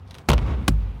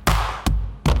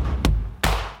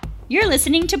You're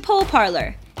listening to Pole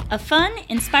Parlor, a fun,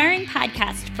 inspiring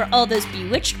podcast for all those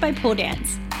bewitched by pole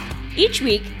dance. Each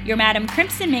week, your Madam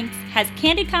Crimson Minx has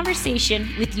candid conversation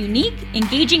with unique,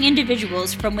 engaging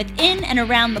individuals from within and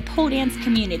around the pole dance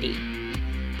community.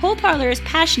 Pole Parlor is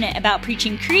passionate about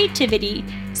preaching creativity,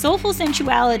 soulful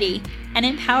sensuality, and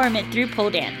empowerment through pole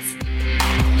dance.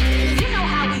 You know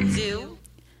how we do.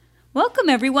 Welcome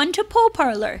everyone to Pole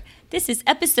Parlor. This is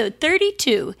episode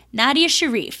 32, Nadia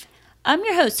Sharif. I'm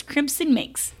your host, Crimson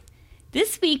Minx.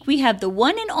 This week we have the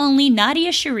one and only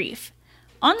Nadia Sharif.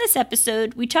 On this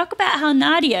episode, we talk about how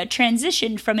Nadia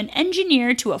transitioned from an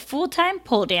engineer to a full-time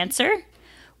pole dancer,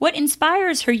 what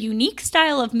inspires her unique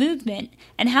style of movement,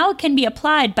 and how it can be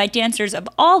applied by dancers of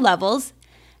all levels,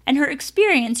 and her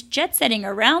experience jet-setting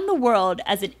around the world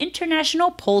as an international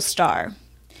pole star.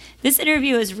 This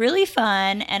interview is really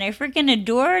fun, and I freaking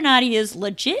adore Nadia's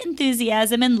legit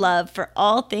enthusiasm and love for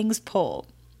all things pole.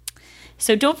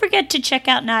 So don't forget to check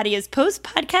out Nadia's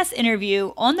post-podcast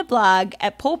interview on the blog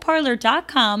at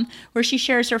poleparlor.com, where she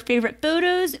shares her favorite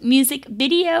photos, music,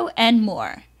 video, and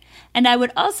more. And I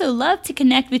would also love to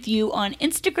connect with you on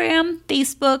Instagram,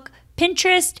 Facebook,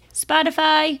 Pinterest,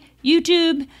 Spotify,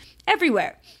 YouTube,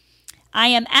 everywhere. I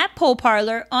am at Pole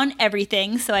Parlor on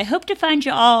everything, so I hope to find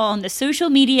you all on the social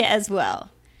media as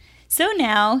well. So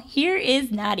now, here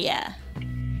is Nadia.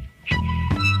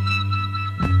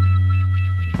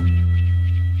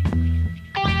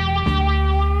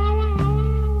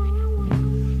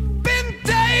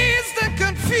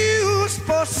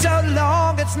 For so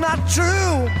long, it's not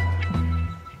true.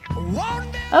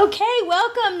 Okay,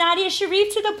 welcome Nadia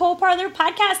Sharif to the Pole Parlor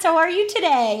podcast. How are you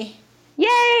today?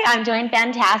 Yay, I'm doing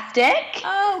fantastic.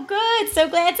 Oh, good. So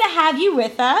glad to have you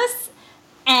with us.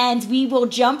 And we will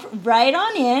jump right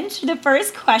on into the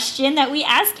first question that we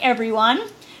ask everyone.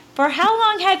 For how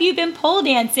long have you been pole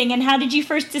dancing, and how did you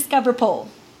first discover pole?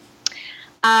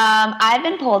 I've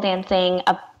been pole dancing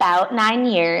about 9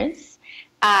 years.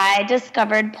 I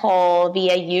discovered pole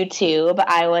via YouTube.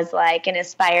 I was like an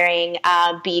aspiring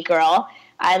B-girl.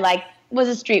 I was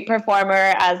a street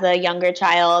performer as a younger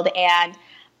child, and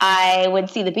I would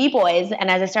see the B-boys,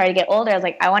 and as I started to get older, I was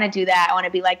like, I want to do that. I want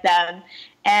to be like them.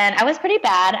 And I was pretty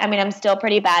bad. I mean, I'm still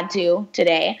pretty bad too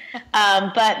today.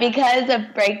 But because of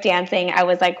breakdancing, I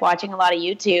was like watching a lot of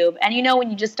YouTube. And you know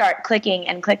when you just start clicking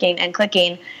and clicking and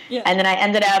clicking, yeah. And then I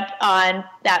ended up on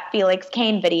that Felix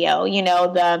Kane video, you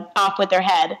know, the off with their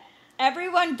head.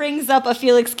 Everyone brings up a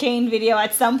Felix Kane video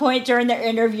at some point during their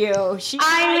interview. She's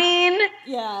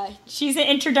an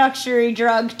introductory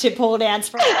drug to pole dance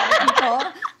for a lot of people.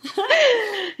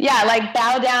 Yeah, like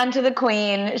bow down to the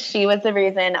queen. She was the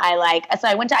reason so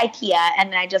I went to IKEA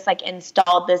and I just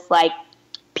installed this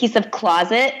piece of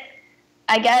closet,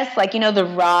 I guess, the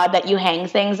rod that you hang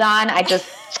things on. I just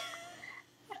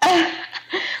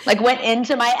went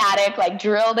into my attic,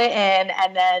 drilled it in,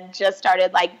 and then just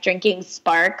started drinking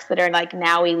sparks that are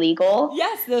now illegal.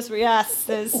 Yes, those were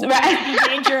right.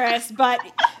 Dangerous, but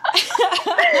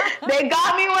they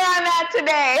got me where I'm at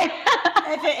today.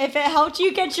 If it helped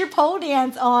you get your pole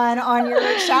dance on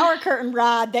your shower curtain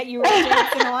rod that you were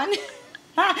dancing on,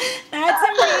 that's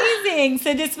amazing.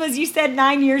 So this was, you said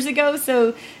 9 years ago,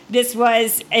 so this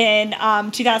was in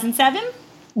 2007?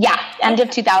 Yeah, end of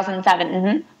 2007.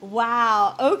 Mm-hmm.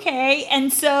 Wow. Okay.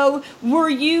 And so were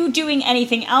you doing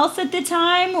anything else at the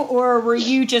time, or were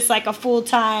you just a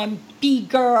full-time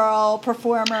B-girl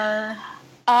performer?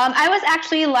 I was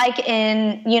actually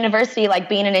in university,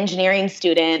 being an engineering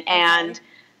student, and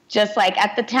just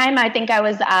at the time, I think I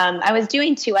was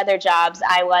doing two other jobs.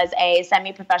 I was a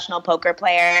semi-professional poker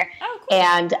player,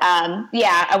 and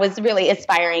I was really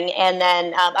aspiring. And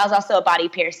then I was also a body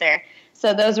piercer.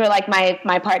 So those were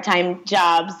my part-time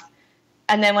jobs.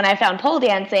 And then when I found pole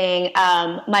dancing,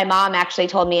 my mom actually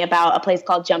told me about a place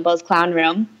called Jumbo's Clown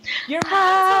Room. Your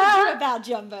mom told you about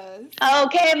Jumbo's.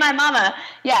 Okay, my mama.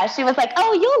 Yeah, she was like,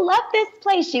 oh, you'll love this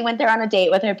place. She went there on a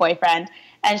date with her boyfriend.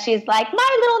 And she's like,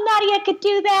 my little Nadia could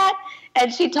do that.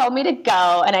 And she told me to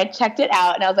go. And I checked it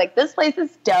out. And I was like, this place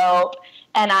is dope.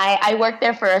 And I worked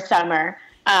there for a summer.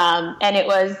 And it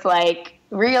was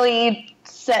really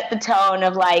set the tone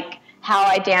of how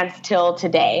I dance till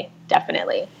today,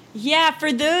 definitely. Yeah,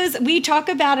 for those, we talk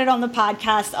about it on the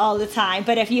podcast all the time,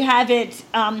 but if you haven't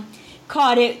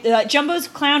caught it, Jumbo's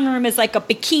Clown Room is a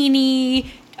bikini,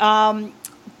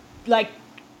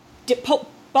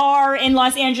 bar in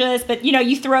Los Angeles, but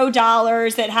you throw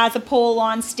dollars. It has a pole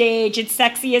on stage. It's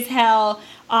sexy as hell.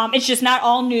 It's just not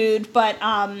all nude, but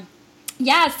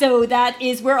so that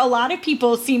is where a lot of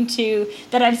people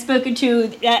that I've spoken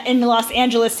to in Los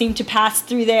Angeles seem to pass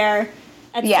through there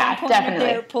at some point definitely.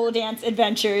 of their pole dance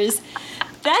adventures.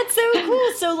 That's so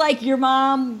cool. So, like, your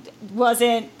mom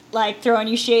wasn't, like, throwing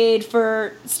you shade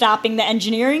for stopping the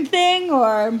engineering thing,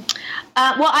 or?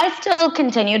 Well, I still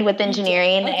continued with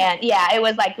engineering, Okay. and yeah, it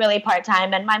was like really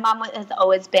part-time. And my mom has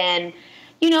always been,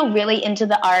 really into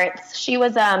the arts. She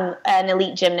was an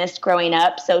elite gymnast growing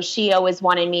up, so she always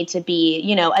wanted me to be,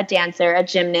 a dancer, a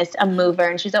gymnast, a mover,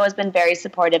 and she's always been very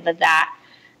supportive of that.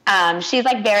 She's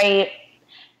like very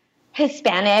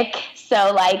Hispanic,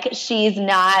 so like she's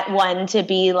not one to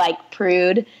be like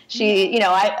prude. She,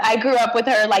 I grew up with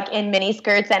her like in mini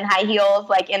skirts and high heels,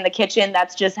 like in the kitchen.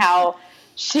 That's just how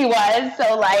she was.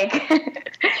 So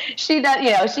like she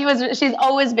does, she's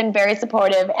always been very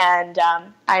supportive, and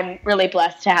I'm really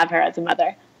blessed to have her as a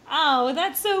mother. Oh,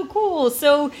 that's so cool.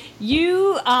 So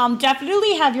you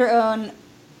definitely have your own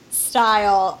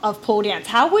style of pole dance.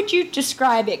 How would you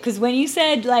describe it? Because when you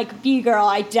said like B-girl,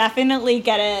 I definitely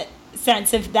get a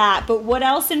sense of that. But what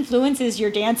else influences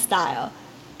your dance style?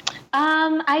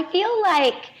 I feel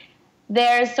like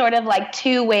there's sort of like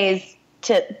two ways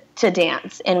to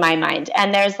dance in my mind.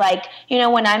 And there's like,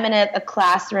 when I'm in a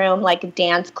classroom, like a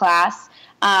dance class,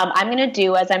 I'm going to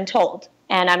do as I'm told.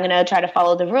 And I'm going to try to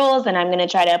follow the rules, and I'm going to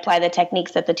try to apply the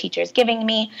techniques that the teacher's giving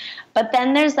me. But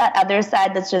then there's that other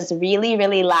side that's just really,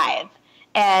 really live.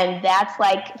 And that's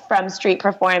like from street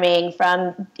performing,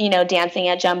 from, dancing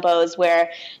at jumbos, where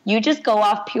you just go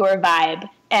off pure vibe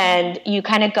and you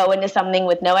kind of go into something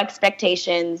with no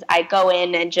expectations. I go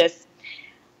in and just,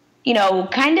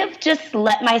 kind of just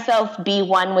let myself be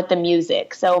one with the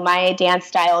music. So my dance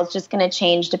style is just going to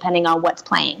change depending on what's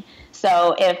playing.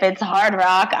 So if it's hard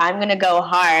rock, I'm going to go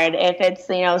hard. If it's,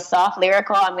 soft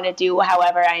lyrical, I'm going to do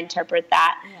however I interpret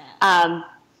that. Yeah.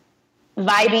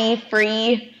 Vibey,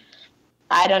 free,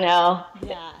 I don't know.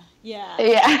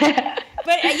 Yeah.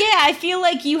 But I feel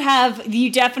like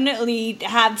you definitely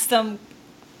have some,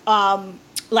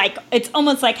 like, it's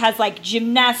almost like has like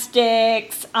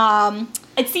gymnastics.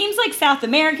 It seems like South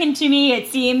American to me. It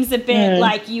seems a bit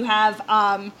like you have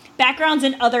backgrounds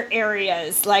in other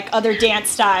areas, like other dance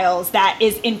styles that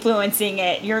is influencing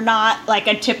it. You're not like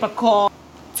a typical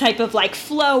type of like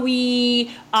flowy,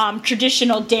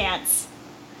 traditional dance.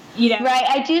 Right.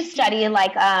 I do study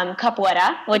like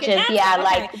capoeira, which is That's what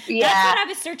I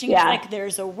was searching. Yeah. Like,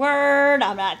 there's a word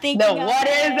I'm not thinking. No, what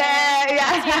is it?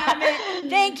 Yeah.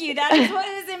 Thank you. That is what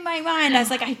is in my mind. I was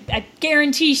like, I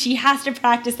guarantee she has to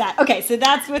practice that. Okay, so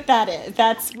that's what that is.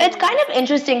 It's kind of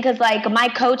interesting because like my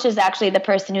coach is actually the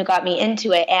person who got me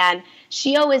into it, and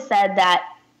she always said that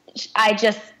I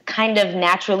just kind of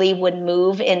naturally would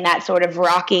move in that sort of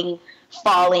rocking,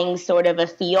 falling sort of a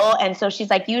feel. And so she's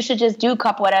like, you should just do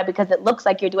capoeira because it looks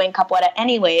like you're doing capoeira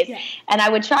anyways. Yeah. And I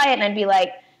would try it and I'd be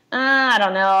like, I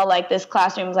don't know, like this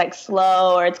classroom's like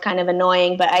slow or it's kind of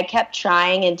annoying. But I kept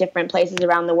trying in different places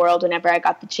around the world whenever I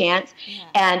got the chance. Yeah.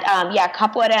 And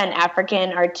capoeira and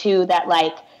African are two that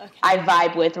like I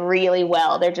vibe with really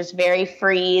well. They're just very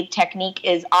free. Technique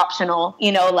is optional,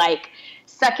 like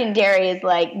secondary is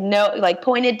like no, like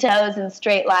pointed toes and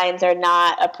straight lines are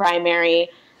not a primary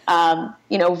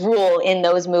rule in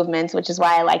those movements, which is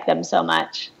why I like them so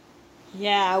much.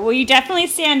 Yeah, well, you definitely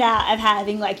stand out of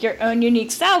having like your own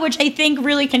unique style, which I think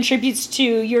really contributes to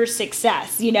your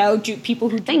success. Do people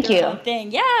who do their own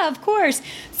thing. Yeah, of course.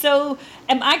 So,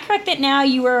 am I correct that now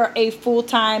you are a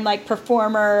full-time like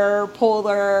performer,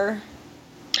 polar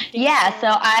dancer? Yeah. So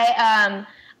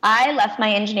I left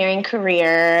my engineering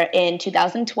career in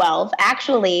 2012.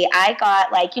 Actually, I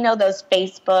got like, those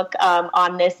Facebook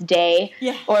on this day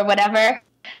or whatever.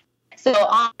 So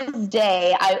on this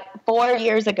day, 4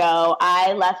 years ago,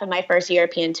 I left in my first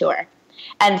European tour.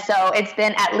 And so it's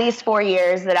been at least 4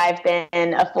 years that I've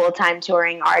been a full-time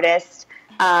touring artist.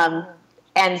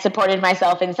 And supported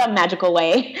myself in some magical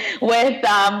way with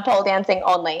pole dancing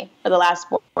only for the last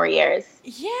 4 years.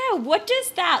 Yeah, what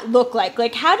does that look like?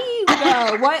 Like, how do you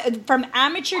go from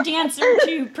amateur dancer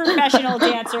to professional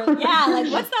dancer? Yeah, like,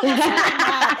 what's the hustle in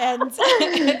that?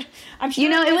 And I'm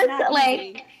sure it was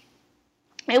like,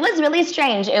 it was really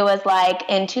strange. It was like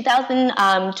in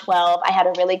 2012, I had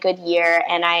a really good year,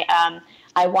 and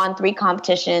I won 3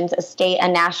 competitions, a state, a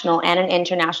national, and an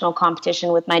international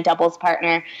competition with my doubles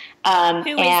partner.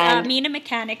 Who is Mina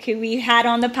Mechanic, who we had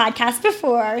on the podcast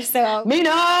before. So Mina!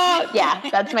 Yeah,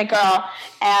 that's my girl.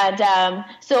 And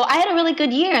so I had a really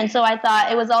good year. And so I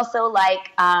thought it was also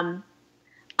like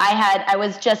I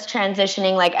was just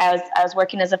transitioning, like I was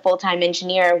working as a full-time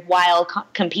engineer while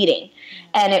competing.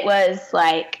 And it was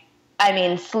like,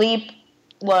 sleep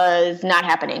was not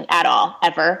happening at all,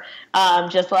 ever.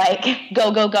 Just like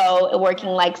go, working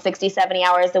like 60, 70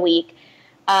 hours a week.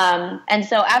 And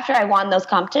so after I won those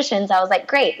competitions, I was like,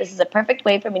 great, this is a perfect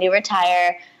way for me to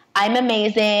retire. I'm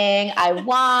amazing. I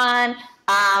won.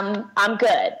 I'm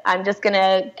good. I'm just going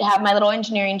to have my little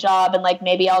engineering job and like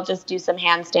maybe I'll just do some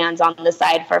handstands on the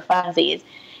side for funsies.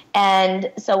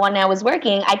 And so when I was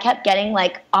working, I kept getting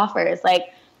like offers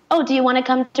like, oh, do you want to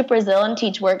come to Brazil and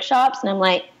teach workshops? And I'm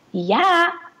like,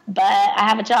 yeah, but I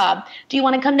have a job. Do you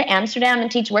want to come to Amsterdam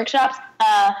and teach workshops?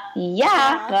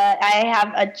 Yeah, but I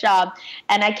have a job.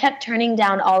 And I kept turning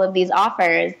down all of these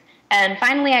offers. And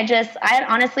finally, I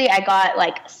got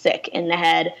like sick in the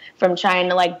head from trying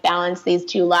to like balance these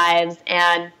two lives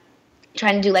and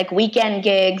trying to do like weekend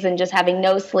gigs and just having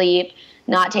no sleep,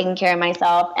 not taking care of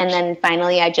myself. And then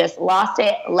finally, I just lost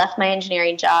it, left my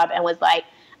engineering job and was like,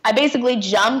 I basically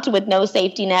jumped with no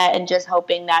safety net and just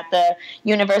hoping that the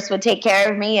universe would take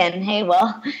care of me. And hey,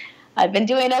 well, I've been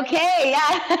doing okay.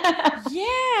 Yeah.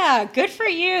 Yeah. Good for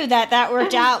you that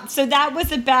worked out. So that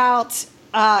was about,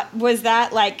 was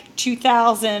that like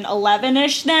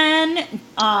 2011-ish then,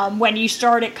 when you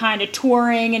started kind of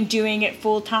touring and doing it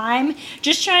full time?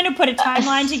 Just trying to put a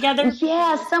timeline together.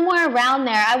 Yeah, somewhere around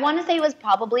there. I want to say it was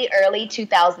probably early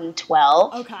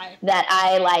 2012 that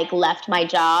I like left my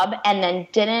job and then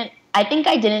I think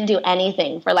I didn't do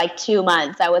anything for like 2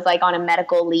 months. I was like on a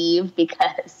medical leave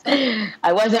because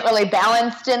I wasn't really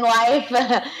balanced in life.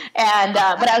 And,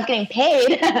 but I was getting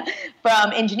paid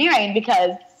from engineering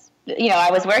because, I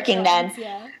was working then.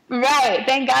 Yeah. Right.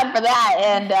 Thank God for that.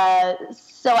 And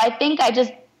so I think I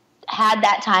just had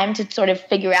that time to sort of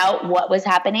figure out what was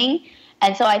happening.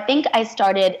 And so I think I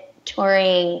started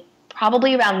touring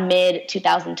probably around mid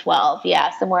 2012. Yeah,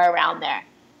 somewhere around there.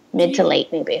 Mid to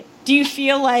late, maybe. Do you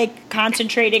feel like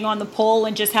concentrating on the pole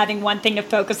and just having one thing to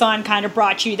focus on kind of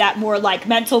brought you that more like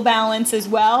mental balance as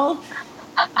well?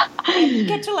 You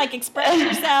get to like express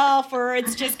yourself, or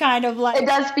it's just kind of like... It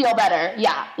does feel better,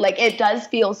 yeah. Like it does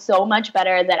feel so much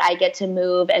better that I get to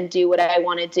move and do what I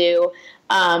want to do.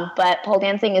 But pole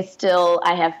dancing is still,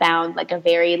 I have found, like a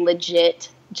very legit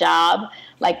job.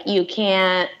 Like you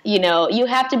can't, you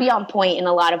have to be on point in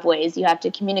a lot of ways. You have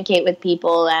to communicate with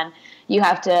people and you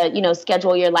have to,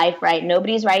 schedule your life right.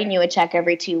 Nobody's writing you a check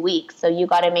every 2 weeks. So you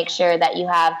got to make sure that you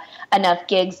have enough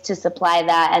gigs to supply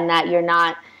that and that you're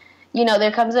not...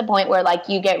 there comes a point where, like,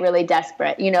 you get really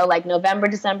desperate. Like November,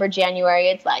 December, January,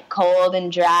 it's, like, cold and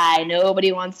dry.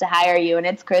 Nobody wants to hire you, and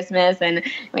it's Christmas, and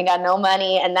we got no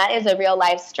money. And that is a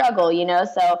real-life struggle,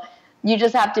 So you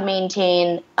just have to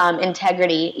maintain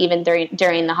integrity even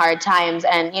during the hard times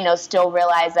and, still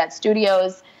realize that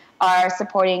studios are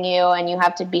supporting you, and you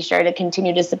have to be sure to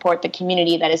continue to support the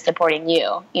community that is supporting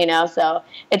you, So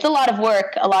it's a lot of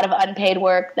work, a lot of unpaid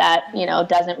work that,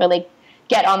 doesn't really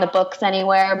get on the books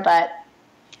anywhere, but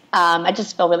I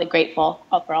just feel really grateful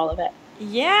for all of it.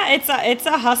 Yeah, it's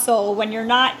a hustle. When you're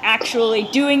not actually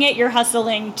doing it, you're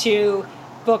hustling to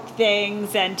book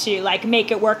things and to like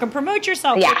make it work and promote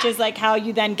yourself, which is like how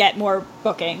you then get more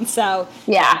bookings. So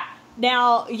yeah.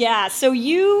 Now, so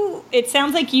it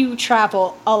sounds like you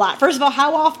travel a lot. First of all,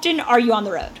 how often are you on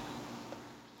the road?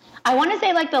 I want to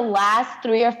say like the last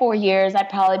 3 or 4 years, I've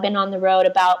probably been on the road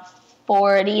about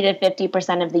 40 to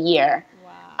 50% of the year.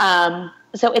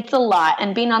 So it's a lot.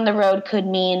 And being on the road could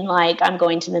mean like I'm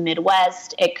going to the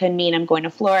Midwest. It could mean I'm going to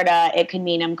Florida. It could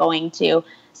mean I'm going to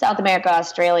South America,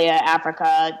 Australia,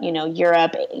 Africa,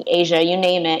 Europe, Asia, you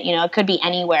name it. It could be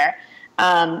anywhere.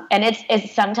 And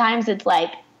it's sometimes it's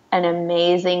like an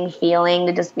amazing feeling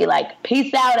to just be like,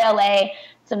 peace out, LA.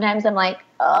 Sometimes I'm like,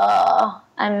 oh,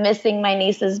 I'm missing my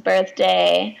niece's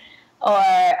birthday. Or,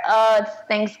 oh, it's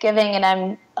Thanksgiving and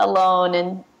I'm alone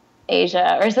in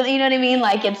Asia or something, you know what I mean?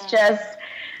 Like, it's just,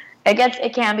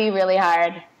 it can be really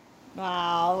hard.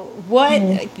 Wow.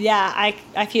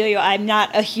 I feel you. I'm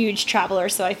not a huge traveler,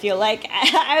 so I feel like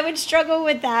I would struggle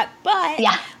with that. But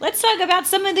let's talk about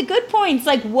some of the good points.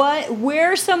 Like,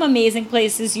 where are some amazing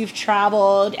places you've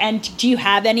traveled? And do you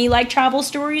have any, like, travel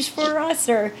stories for us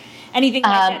or anything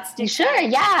like that? Sure,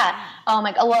 yeah. Oh,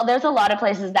 my God. Well, there's a lot of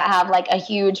places that have, like, a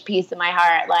huge piece of my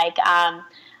heart. Like,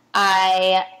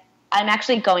 I'm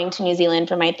actually going to New Zealand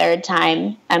for my 3rd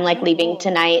time. I'm like leaving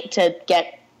tonight to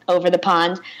get over the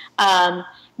pond.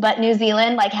 But New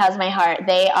Zealand like has my heart.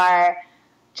 They are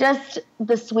just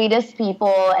the sweetest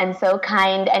people and so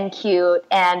kind and cute.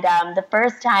 And the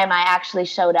first time I actually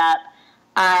showed up,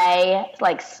 I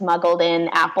like smuggled in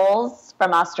apples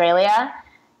from Australia.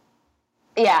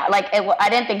 Yeah, like I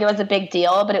didn't think it was a big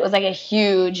deal, but it was like a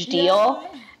huge deal.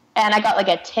 Yeah. And I got like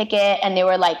a ticket and they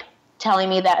were like telling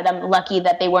me that I'm lucky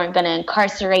that they weren't going to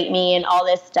incarcerate me and all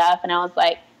this stuff. And I was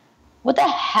like, what the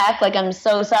heck? Like, I'm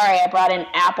so sorry I brought in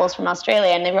apples from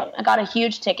Australia. And I got a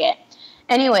huge ticket.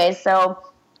 Anyway, so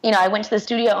I went to the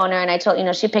studio owner and I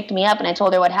told, she picked me up and I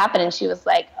told her what happened. And she was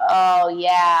like, oh,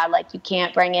 yeah, like you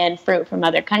can't bring in fruit from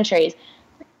other countries.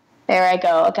 There I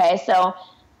go. Okay. So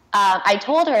I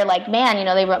told her, like, man,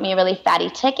 they wrote me a really fatty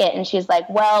ticket. And she's like,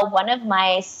 well, one of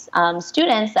my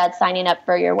students that's signing up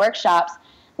for your workshops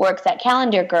works at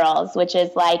Calendar Girls, which is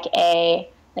like a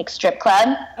strip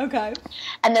club. Okay.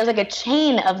 And there's like a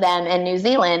chain of them in New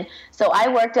Zealand. So I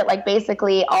worked at like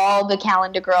basically all the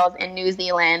Calendar Girls in New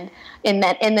Zealand in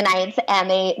the nights, and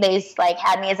they like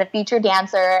had me as a featured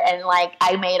dancer, and like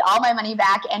I made all my money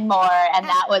back and more. And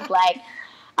that was like,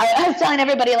 I was telling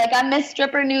everybody, like, I'm Miss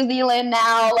Stripper New Zealand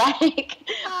now. Like,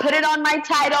 put it on my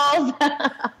titles.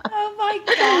 Oh my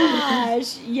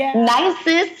gosh! Yeah.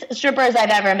 Nicest strippers I've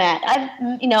ever met.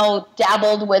 I've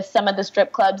dabbled with some of the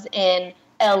strip clubs in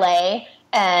LA,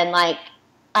 and like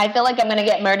I feel like I'm gonna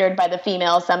get murdered by the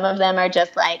females. Some of them are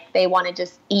just like they want to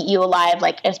just eat you alive,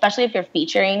 like especially if you're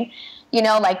featuring,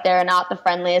 like they're not the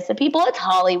friendliest of people. It's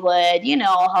Hollywood,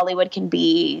 Hollywood can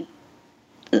be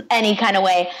any kind of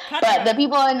way. But the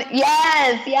people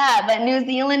but New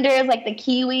Zealanders, like the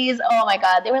Kiwis, oh my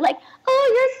God, they were like,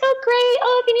 oh, you're so great.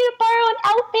 Oh, if you need to borrow an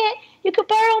outfit, you could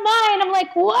borrow mine. I'm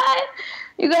like, what?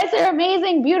 You guys are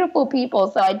amazing, beautiful people.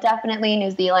 So I definitely,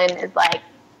 New Zealand is like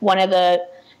one of the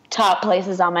top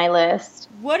places on my list.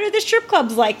 What are the strip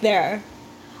clubs like there?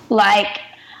 Like,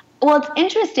 well, it's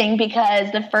interesting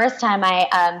because the first time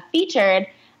I featured,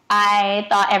 I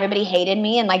thought everybody hated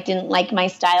me and like didn't like my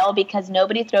style because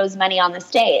nobody throws money on the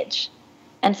stage.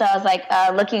 And so I was like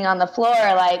looking on the floor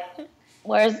like,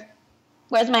 where's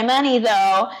my money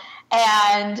though?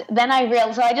 And then I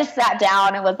realized, so I just sat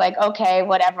down and was like, okay,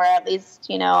 whatever. At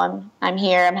least, I'm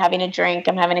here. I'm having a drink.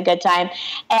 I'm having a good time.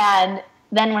 And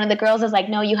then one of the girls was like,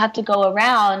 no, you have to go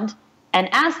around and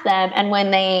ask them. And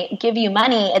when they give you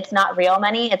money, it's not real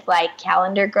money. It's like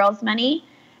Calendar Girls money.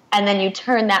 And then you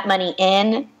turn that money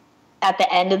in at the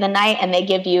end of the night and they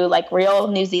give you like real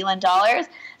New Zealand dollars.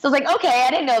 So it's like, okay,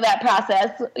 I didn't know that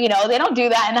process. They don't do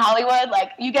that in Hollywood. Like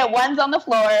you get ones on the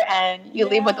floor and you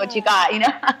leave with what you got,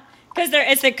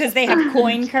 Because they have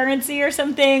coin currency or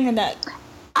something, and that.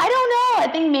 I don't know.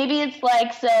 I think maybe it's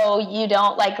like so you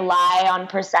don't like lie on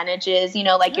percentages.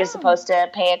 You're supposed to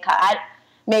pay a cut.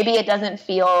 Maybe it doesn't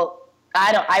feel.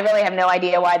 I really have no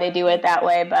idea why they do it that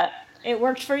way, but it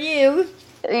worked for you.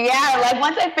 Yeah, like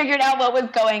once I figured out what was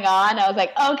going on, I was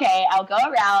like, okay, I'll go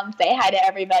around, say hi to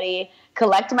everybody,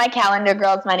 collect my Calendar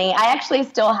Girls money. I actually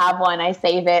still have one. I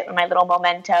save it in my little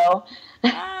memento.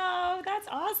 Oh, that's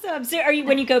awesome. So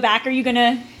when you go back, are you going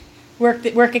to work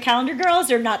at Calendar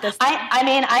Girls or not this time? I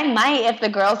mean, I might if the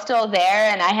girl's still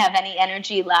there and I have any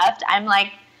energy left. I'm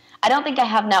like, I don't think I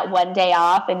have not one day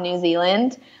off in New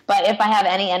Zealand, but if I have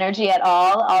any energy at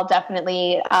all, I'll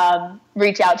definitely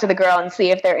reach out to the girl and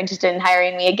see if they're interested in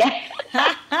hiring me again.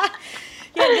 Yeah,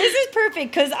 this is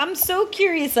perfect because I'm so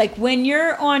curious, like when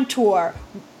you're on tour,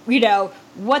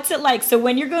 what's it like? So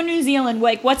when you're going to New Zealand,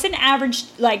 like what's an average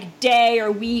like day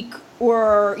or week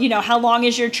or, how long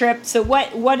is your trip? So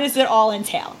what does it all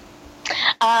entail?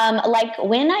 Like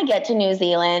when I get to New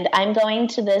Zealand, I'm going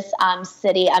to this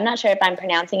city. I'm not sure if I'm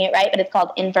pronouncing it right, but it's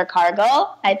called Invercargill,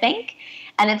 I think.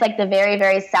 And it's like the very,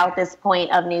 very southest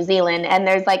point of New Zealand. And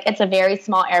it's a very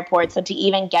small airport. So to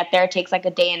even get there takes like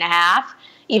a day and a half,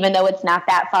 even though it's not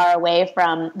that far away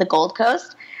from the Gold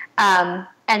Coast.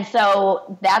 And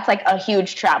so that's like a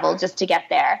huge travel just to get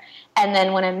there. And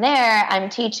then when I'm there, I'm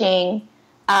teaching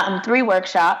 3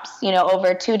 workshops,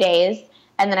 over 2 days.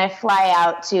 And then I fly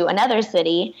out to another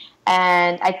city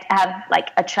and I have like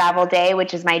a travel day,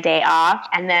 which is my day off.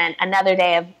 And then another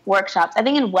day of workshops. I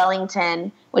think in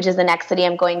Wellington, which is the next city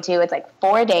I'm going to, it's like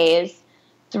 4 days,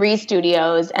 3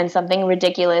 studios, and something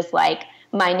ridiculous like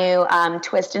my new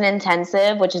Twisted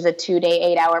Intensive, which is a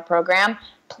 2-day, 8-hour program,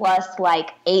 plus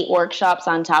like 8 workshops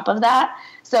on top of that.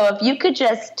 So if you could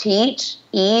just teach,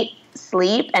 eat,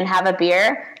 sleep, and have a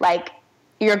beer, like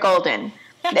you're golden.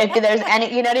 If there's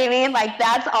any, you know what I mean? Like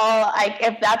that's all,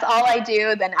 if that's all I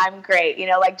do, then I'm great.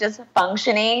 Like just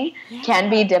functioning can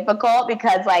be difficult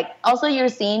because like also you're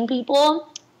seeing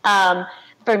people.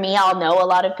 For me, I'll know a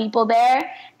lot of people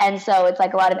there. And so it's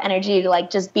like a lot of energy to like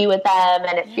just be with them.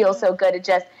 And it feels so good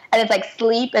to and it's like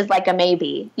sleep is like a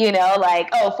maybe,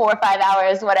 like, 4 or 5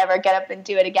 hours, whatever, get up and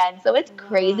do it again. So it's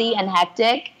crazy and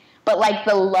hectic, but like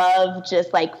the love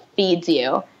just like feeds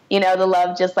you. The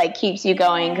love just like keeps you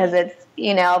going because it's,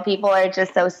 people are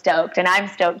just so stoked and I'm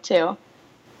stoked too.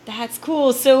 That's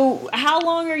cool. So how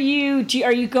long are you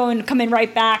coming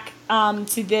right back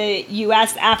to the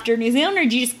U.S. after New Zealand,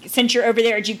 or since you're over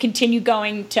there, do you continue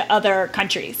going to other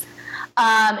countries?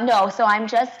 No, so I'm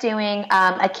just doing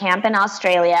a camp in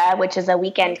Australia, which is a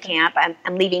weekend camp.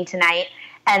 I'm leaving tonight.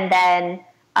 And then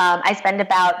I spend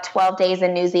about 12 days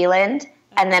in New Zealand,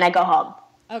 and then I go home.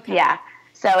 Okay. Yeah.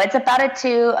 So it's about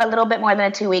a little bit more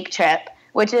than a 2-week trip,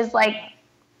 which is like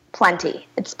plenty.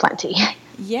 It's plenty.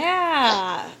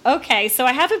 Yeah. Okay, so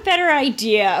I have a better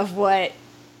idea of what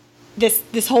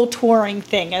this whole touring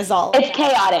thing is all about. It's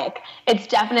chaotic. It's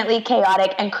definitely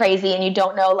chaotic and crazy, and you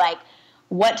don't know like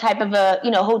what type of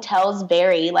hotels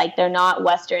vary. Like they're not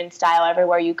Western style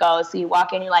everywhere you go. So you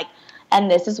walk in, you're like, and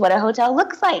this is what a hotel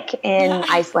looks like in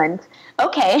Iceland.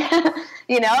 Okay.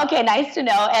 Okay, nice to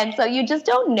know. And so you just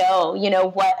don't know,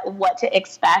 what to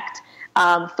expect.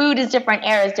 Food is different,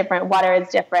 air is different, water is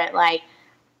different, like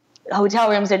hotel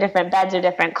rooms are different, beds are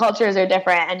different, cultures are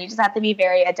different, and you just have to be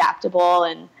very adaptable.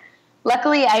 And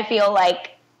luckily, I feel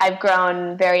like I've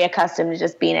grown very accustomed to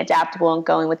just being adaptable and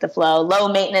going with the flow. Low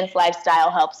maintenance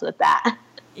lifestyle helps with that.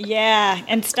 Yeah,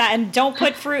 and don't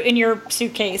put fruit in your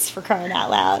suitcase, for crying out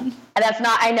loud. And that's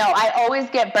not, I know, I always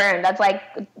get burned. That's like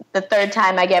the third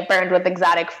time I get burned with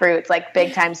exotic fruits, like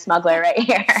big time smuggler right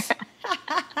here.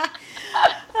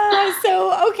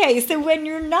 So when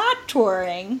you're not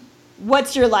touring,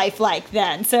 what's your life like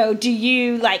then? So do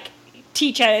you like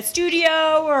teach at a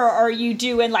studio, or are you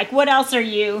doing like, what else are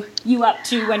you up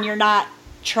to when you're not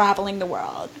traveling the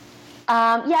world?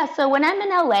 So when I'm in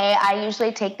LA, I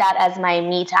usually take that as my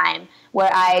me time,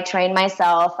 where I train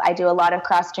myself. I do a lot of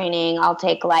cross training. I'll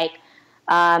take like,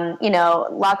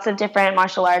 lots of different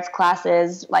martial arts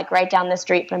classes, like right down the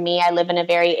street from me. I live in a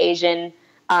very Asian,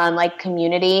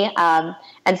 community.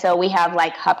 And so we have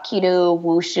like Hapkido,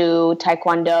 Wushu,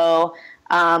 Taekwondo,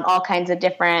 all kinds of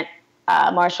different,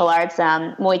 martial arts,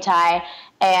 Muay Thai.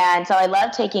 And so I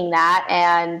love taking that,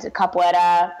 and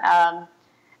capoeira,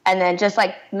 and then just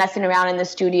like messing around in the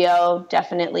studio,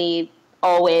 definitely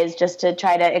always just to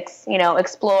try to,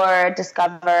 explore,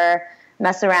 discover,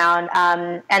 mess around.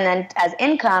 And then as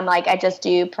income, like I just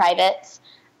do privates.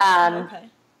 Okay.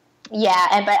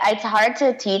 Yeah, but it's hard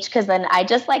to teach because then I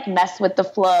just like mess with the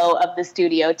flow of the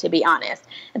studio, to be honest.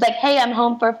 It's like, hey, I'm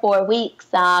home for 4 weeks.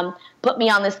 Put me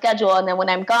on the schedule, and then when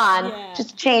I'm gone,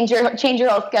 just change your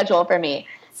whole schedule for me.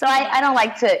 So I don't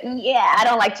like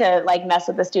to like mess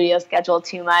with the studio schedule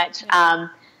too much.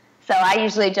 So I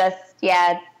usually just,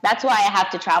 that's why I have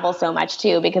to travel so much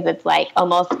too, because it's like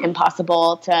almost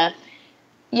impossible to,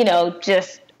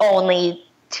 just only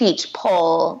teach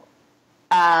pole,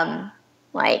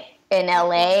 like in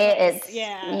LA.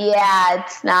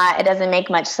 It's not, it doesn't make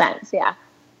much sense. Yeah.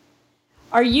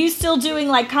 Are you still doing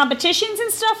like competitions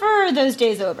and stuff, or are those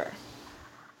days over?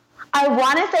 I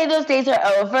want to say those days are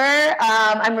over.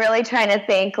 I'm really trying to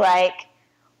think like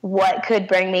what could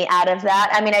bring me out of that.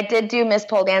 I mean, I did do Miss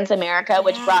Pole Dance America,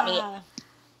 which brought me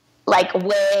like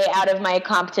way out of my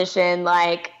competition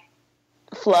like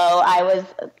flow. I was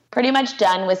pretty much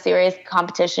done with serious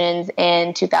competitions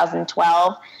in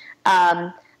 2012.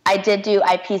 I did do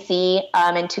IPC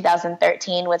in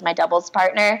 2013 with my doubles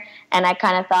partner, and I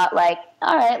kind of thought like,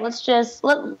 all right, let's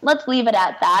leave it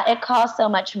at that. It cost so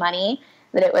much money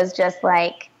that it was just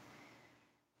like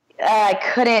I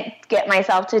couldn't get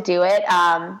myself to do it.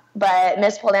 But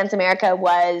Miss Pole Dance America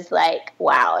was like,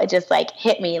 wow, it just like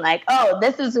hit me like, oh,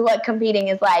 this is what competing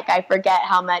is like. I forget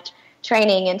how much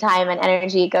training and time and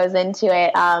energy goes into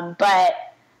it. But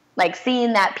like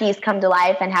seeing that piece come to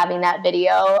life and having that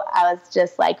video, I was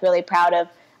just like really proud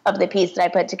of the piece that I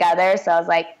put together. So I was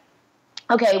like,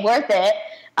 okay, worth it.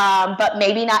 But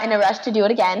maybe not in a rush to do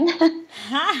it again.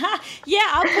 Yeah,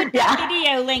 I'll put that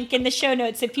video link in the show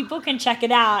notes so people can check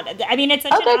it out. I mean, it's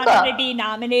such an honor to be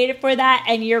nominated for that,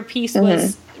 and your piece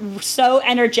was so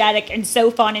energetic and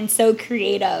so fun and so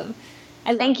creative.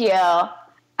 Thank you.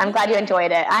 I'm glad you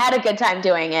enjoyed it. I had a good time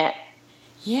doing it.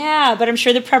 Yeah, but I'm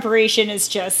sure the preparation is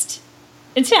just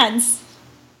intense.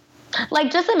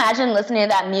 Like, just imagine listening to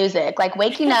that music, like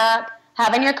waking up,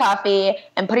 having your coffee,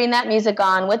 and putting that music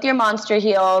on with your monster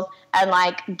heels, and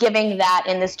like giving that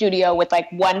in the studio with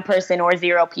like one person or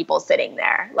 0 people sitting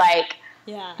there. Like,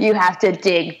 you have to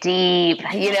dig deep,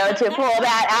 to pull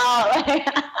that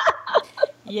out.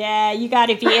 Yeah, you got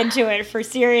to be into it for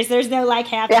serious. There's no like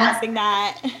half-assing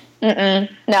that.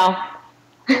 No.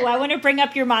 Ooh, I want to bring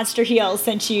up your monster heels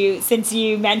since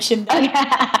you mentioned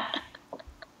that.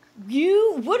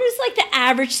 What is like the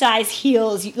average size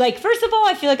heels? Like, first of all,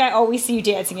 I feel like I always see you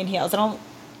dancing in heels. I don't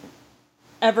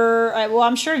ever.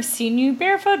 I'm sure I've seen you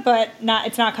barefoot, but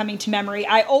it's not coming to memory.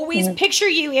 I always picture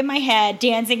you in my head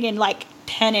dancing in like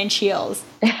 10-inch heels.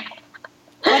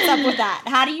 What's up with that?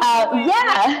 How do you?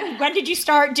 Yeah. When did you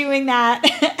start doing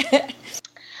that?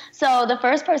 So the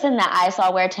first person that I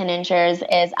saw wear 10 inchers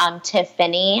is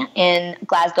Tiffany in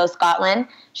Glasgow, Scotland.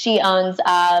 She owns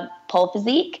Pole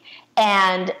Physique,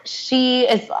 and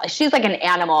she's like an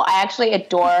animal. I actually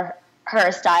adore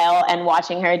her style and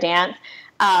watching her dance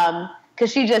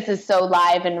because she just is so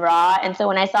live and raw. And so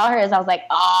when I saw hers, I was like,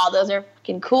 oh, those are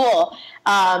freaking cool.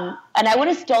 And I would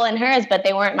have stolen hers, but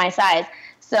they weren't my size.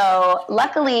 So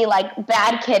luckily, like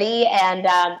Bad Kitty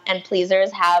and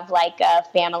Pleasers have like a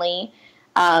family.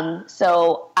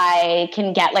 So I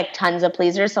can get like tons of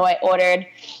pleasers. So I ordered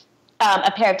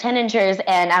a pair of 10 inchers,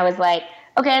 and I was like,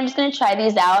 okay, I'm just going to try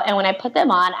these out. And when I put them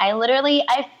on, I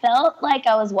felt like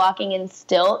I was walking in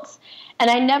stilts. And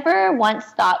I never once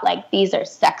thought like these are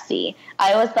sexy.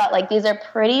 I always thought like these are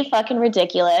pretty fucking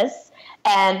ridiculous,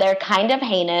 and they're kind of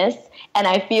heinous, and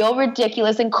I feel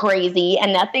ridiculous and crazy,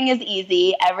 and nothing is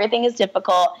easy. Everything is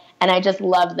difficult. And I just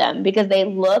love them because they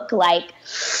look like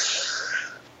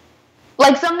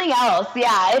something else.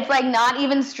 Yeah, it's like not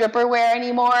even stripper wear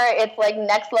anymore. It's like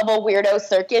next level weirdo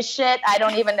circus shit. I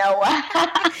don't even know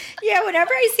what. Yeah,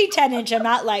 whenever I see 10 inch, I'm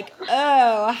not like,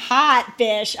 oh, hot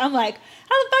fish. I'm like,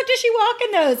 how the fuck does she walk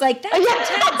in those? Like, that's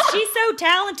intense. She's so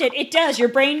talented. It does. Your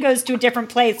brain goes to a different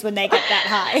place when they get that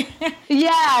high.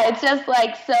 Yeah, it's just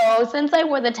like, so since I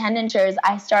wore the 10 inchers,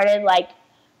 I started like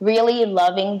really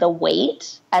loving the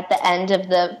weight at the end of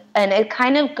and it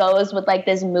kind of goes with like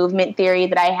this movement theory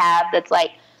that I have that's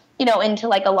like, you know, into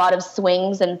like a lot of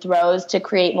swings and throws to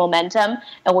create momentum.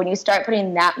 And when you start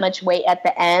putting that much weight at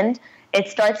the end, it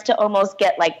starts to almost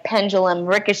get like pendulum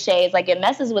ricochets, like it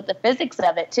messes with the physics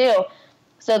of it too.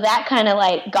 So that kind of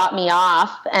like got me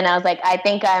off, and I was like, I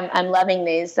think I'm loving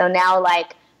these. So now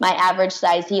like my average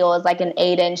size heel is like an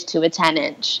 8 inch to a 10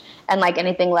 inch. And like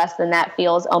anything less than that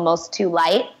feels almost too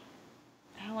light.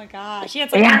 Oh my gosh. Yeah,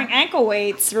 it's like wearing ankle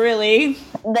weights, really.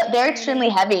 They're extremely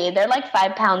heavy. They're like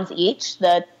 5 pounds each,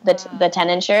 the 10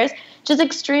 inchers. Just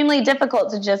extremely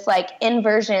difficult to just like,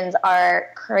 inversions are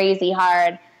crazy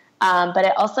hard. But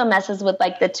it also messes with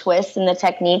like the twists and the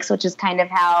techniques, which is kind of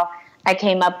how I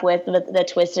came up with the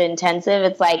twisted intensive.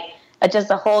 It's like just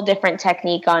a whole different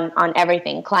technique on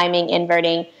everything, climbing,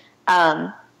 inverting.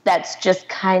 That's just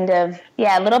kind of,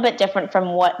 a little bit different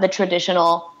from what the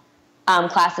traditional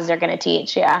classes are going to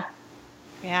teach. Yeah.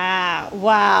 Yeah.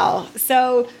 Wow.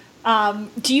 So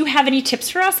do you have any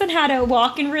tips for us on how to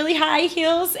walk in really high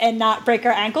heels and not break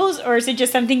our ankles? Or is it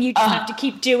just something you just have to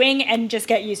keep doing and just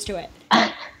get used to it?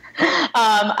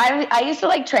 I used to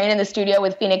like train in the studio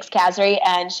with Phoenix Kasri,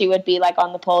 and she would be like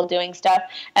on the pole doing stuff,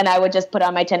 and I would just put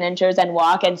on my 10 inchers and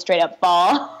walk and straight up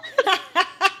fall.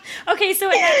 Okay, so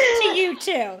it happened to you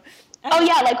too. Oh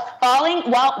yeah, like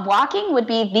walking would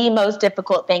be the most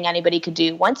difficult thing anybody could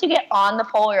do. Once you get on the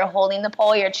pole, you're holding the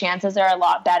pole, your chances are a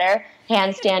lot better.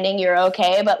 Handstanding, you're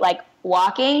okay, but like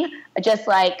walking, just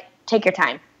like take your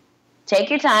time. Take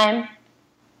your time.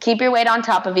 Keep your weight on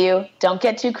top of you. Don't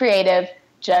get too creative.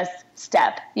 Just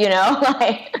step,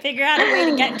 like figure out a way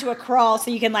to get into a crawl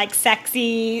so you can like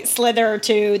sexy slither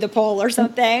to the pole or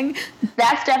something.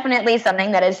 That's definitely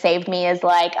something that has saved me, is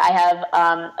like I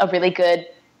have a really good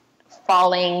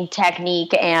falling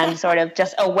technique and sort of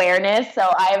just awareness. So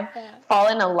I've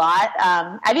fallen a lot.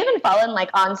 I've even fallen like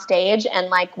on stage, and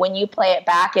like when you play it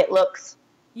back, it looks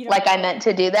like I meant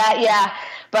to do that. Yeah.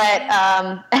 But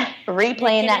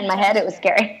replaying that in my head, it was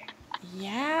scary.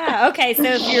 Yeah. Okay. So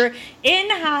if you're in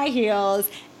high heels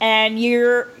and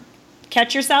you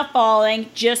catch yourself falling,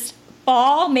 just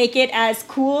fall, make it as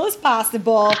cool as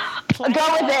possible. Go with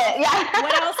it. Yeah.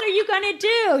 What else are you going to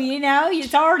do?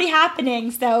 It's already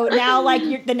happening. So now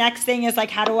like the next thing is like,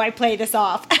 how do I play this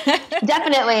off?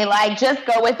 Definitely. Like just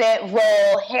go with it,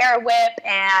 roll, hair whip,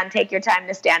 and take your time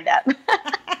to stand up.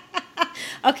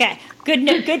 Okay,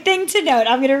 good thing to note.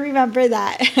 I'm going to remember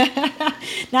that.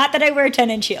 Not that I wear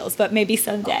 10-inch heels, but maybe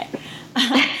someday.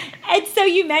 And so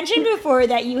you mentioned before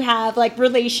that you have like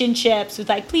relationships with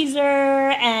like Pleaser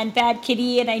and Bad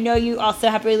Kitty, and I know you also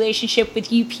have a relationship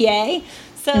with UPA.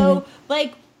 So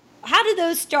like, how did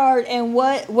those start, and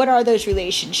what are those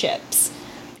relationships?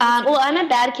 Well, I'm a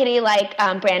Bad Kitty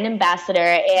brand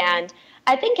ambassador, and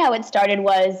I think how it started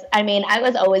was, I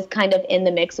was always kind of in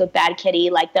the mix with Bad Kitty,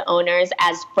 like the owners,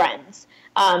 as friends.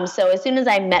 So as soon as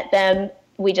I met them,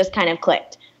 we just kind of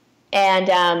clicked. And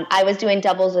I was doing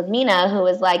doubles with Mina, who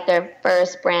was like their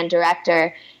first brand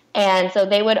director. And so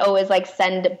they would always like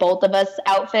send both of us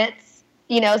outfits.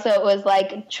 So it was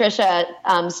like Trisha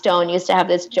Stone used to have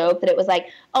this joke that it was like,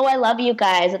 oh, I love you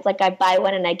guys. It's like I buy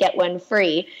one and I get one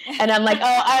free. And I'm like,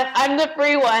 oh, I'm the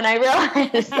free one. I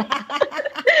realized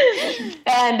that.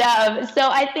 And so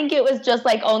I think it was just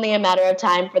like only a matter of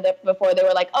time before they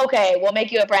were like, okay, we'll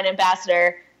make you a brand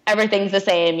ambassador. everything's the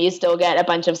same. You still get a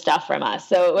bunch of stuff from us.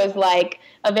 So it was like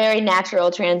a very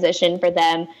natural transition for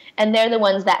them. And they're the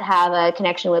ones that have a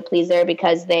connection with Pleaser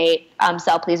because they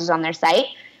sell Pleasers on their site.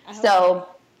 So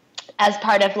as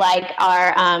part of like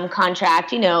our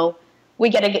contract, we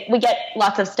get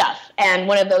lots of stuff. And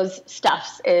one of those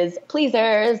stuffs is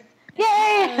Pleasers.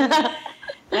 Yay!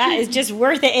 That is just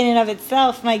worth it in and of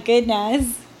itself. My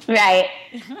goodness. Right.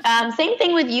 Same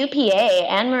thing with UPA.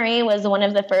 Anne-Marie was one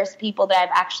of the first people that I've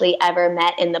actually ever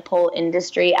met in the pole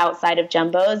industry outside of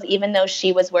Jumbo's. Even though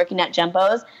she was working at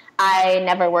Jumbo's, I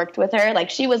never worked with her. Like,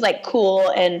 she was like cool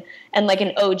and like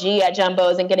an OG at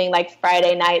Jumbo's and getting like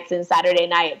Friday nights and Saturday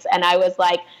nights. And I was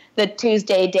like the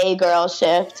Tuesday day girl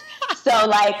shift. So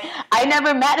like I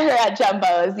never met her at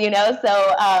Jumbo's,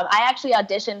 So I actually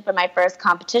auditioned for my first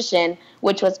competition,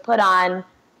 which was put on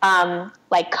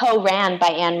like co-ran by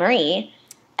Anne-Marie.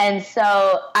 And so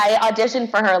I auditioned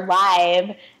for her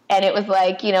live, and it was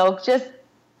like, just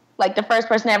like the first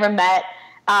person I ever met.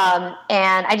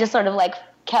 And I just sort of like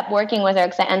kept working with her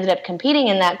because I ended up competing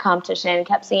in that competition,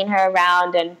 kept seeing her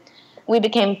around, and we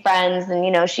became friends.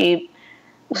 And, she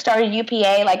started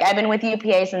UPA. Like, I've been with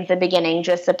UPA since the beginning,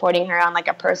 just supporting her on like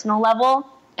a personal level.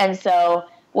 And so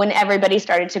when everybody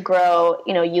started to grow,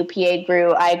 UPA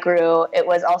grew, I grew. It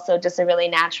was also just a really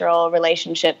natural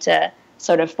relationship to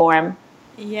sort of form.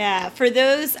 Yeah. For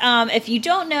those, if you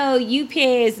don't know,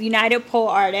 UPA is United Pole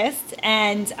Artists,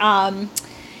 and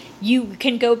you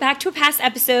can go back to a past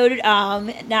episode.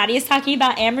 Nadia's talking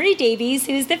about Anne-Marie Davies,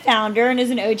 who's the founder and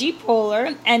is an OG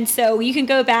poler. And so you can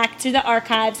go back to the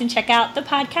archives and check out the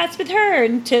podcast with her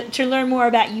and to learn more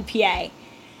about UPA.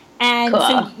 And cool.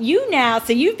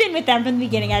 So you've been with them from the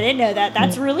beginning. I didn't know that.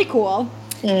 That's really cool.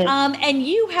 And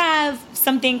you have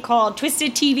something called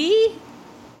Twisted TV?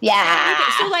 Yeah.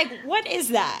 Okay, so, like, what is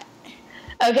that?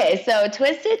 Okay, so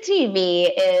Twisted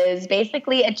TV is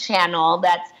basically a channel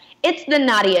it's the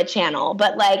Nadia channel,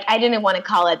 but, like, I didn't want to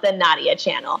call it the Nadia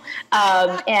channel.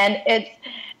 And it's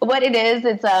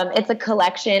a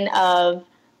collection of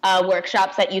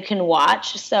workshops that you can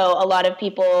watch. So a lot of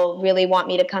people really want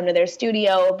me to come to their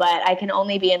studio, but I can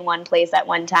only be in one place at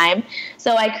one time.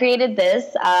 So I created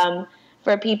this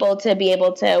for people to be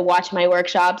able to watch my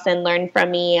workshops and learn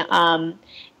from me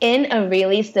in a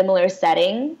really similar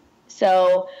setting.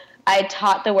 So I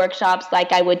taught the workshops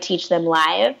like I would teach them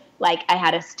live. Like, I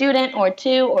had a student or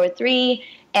two or three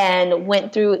and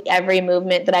went through every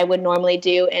movement that I would normally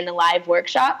do in a live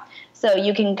workshop. So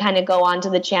you can kind of go onto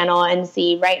the channel and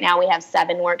see. Right now we have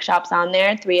 7 workshops on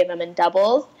there, 3 of them in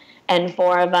doubles and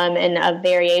 4 of them in a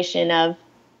variation of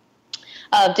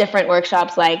different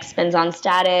workshops like spins on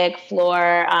static,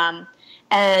 floor,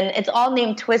 and it's all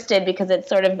named Twisted because it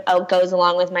sort of goes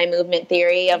along with my movement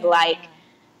theory of like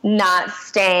not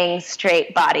staying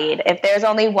straight bodied. If there's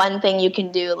only one thing you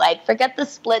can do, like forget the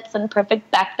splits and perfect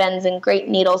back bends and great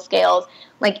needle scales.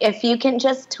 Like if you can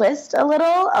just twist a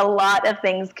little, a lot of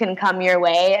things can come your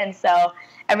way. And so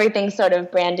everything's sort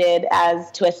of branded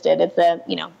as Twisted. It's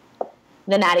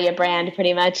the Nadia brand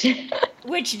pretty much.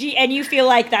 And you feel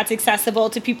like that's accessible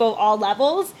to people of all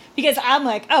levels? Because I'm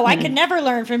like, I could never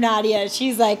learn from Nadia.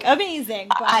 She's like amazing.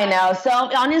 But I know. So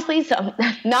honestly,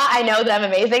 I know that I'm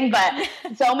amazing, but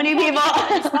so many people.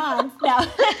 No.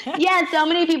 Yeah, so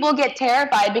many people get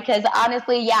terrified because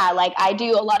honestly, like I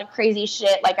do a lot of crazy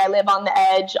shit. Like I live on the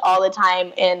edge all the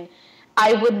time, and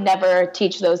I would never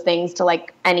teach those things to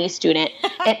like any student.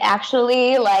 It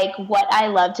actually, like, what I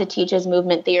love to teach is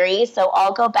movement theory. So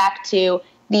I'll go back to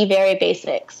the very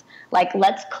basics. Like,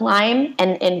 let's climb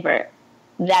and invert.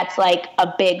 That's like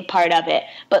a big part of it.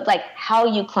 But like how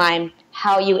you climb,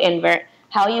 how you invert,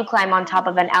 how you climb on top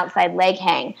of an outside leg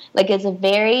hang. Like, it's a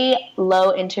very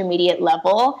low intermediate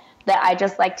level that I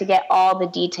just like to get all the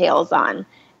details on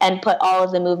and put all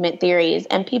of the movement theories.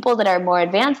 And people that are more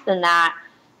advanced than that,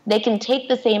 they can take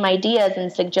the same ideas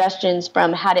and suggestions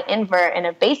from how to invert in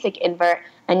a basic invert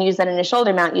and use that in a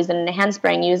shoulder mount, use it in a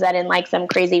handspring, use that in like some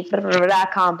crazy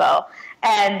combo.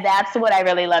 And that's what I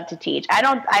really love to teach.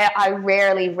 I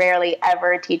rarely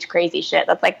ever teach crazy shit.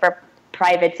 That's like for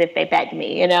privates if they beg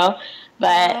me,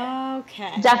 But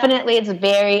definitely it's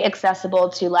very accessible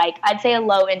to like, I'd say a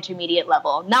low intermediate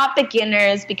level. Not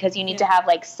beginners because you need to have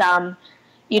like some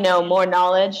more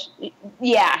knowledge.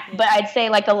 Yeah, but I'd say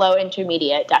like a low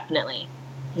intermediate, definitely.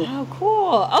 Oh,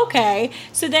 cool. Okay.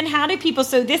 So then how do people,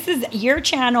 so this is your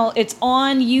channel, it's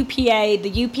on UPA, the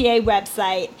UPA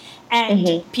website,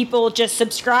 and people just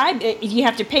subscribe? You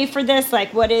have to pay for this?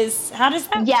 Like, how does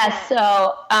that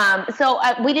work? So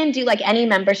we didn't do like any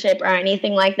membership or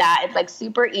anything like that. It's like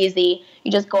super easy.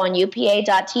 You just go on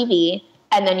upa.tv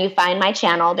and then you find my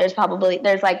channel. There's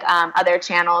like other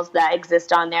channels that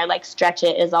exist on there, like Stretch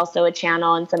It is also a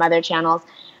channel, and some other channels.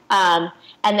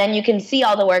 And then you can see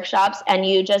all the workshops, and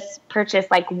you just purchase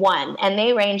like one, and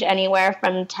they range anywhere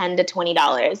from $10 to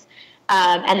 $20.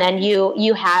 And then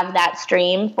you have that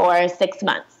stream for 6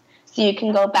 months. So you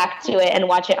can go back to it and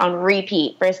watch it on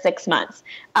repeat for 6 months.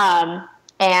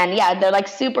 And yeah, they're like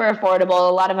super affordable.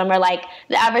 A lot of them are like,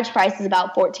 the average price is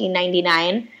about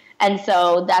 $14.99. And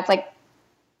so that's like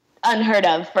unheard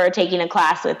of for taking a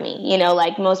class with me. You know,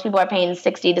 like most people are paying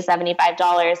 $60 to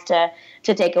 $75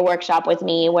 to take a workshop with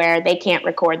me where they can't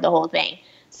record the whole thing.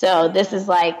 So this is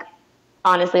like,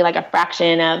 honestly, like a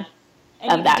fraction of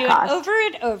that cost. Over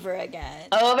and over again.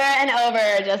 Over and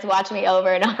over. Just watch me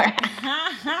over and over.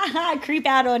 Creep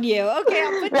out on you. Okay,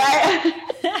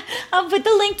 I'll put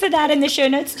the link to that in the show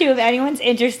notes too if anyone's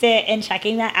interested in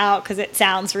checking that out, because it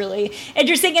sounds really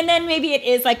interesting. And then maybe it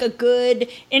is like a good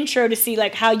intro to see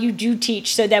like how you do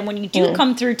teach, so then when you do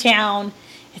come through town,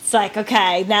 it's like,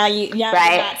 okay, now you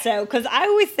got. So, because I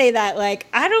always say that, like,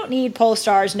 I don't need pole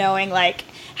stars knowing like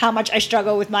how much I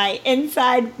struggle with my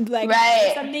inside, like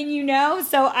something, you know.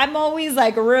 So I'm always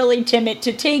like really timid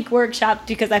to take workshops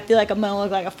because I feel like I'm gonna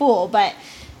look like a fool. But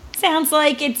sounds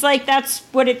like it's like that's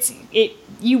what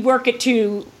you work it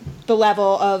to the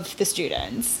level of the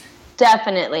students.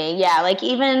 Definitely, yeah. Like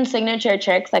even signature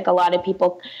tricks, like a lot of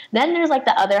people. Then there's like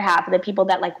the other half of the people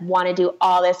that like want to do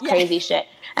all this crazy shit,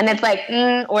 and it's like,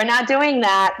 we're not doing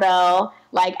that though.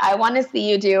 Like I want to see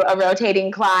you do a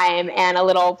rotating climb and a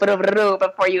little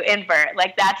before you invert.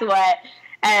 Like that's what,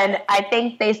 and I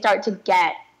think they start to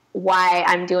get why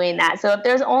I'm doing that. So if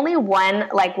there's only one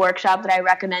like workshop that I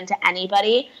recommend to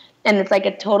anybody, and it's like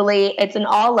it's an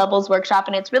all levels workshop,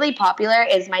 and it's really popular,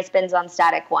 is my Spins on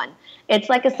Static one. It's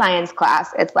like a science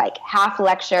class. It's like half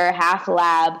lecture, half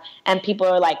lab, and people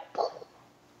are like,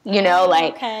 you know,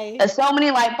 like so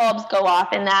many light bulbs go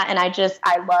off in that, and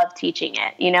I love teaching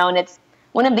it, you know, and it's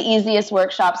one of the easiest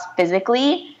workshops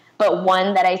physically, but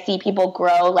one that I see people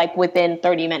grow like within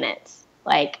 30 minutes.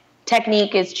 Like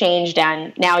technique is changed,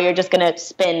 and now you're just going to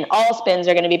spin. All spins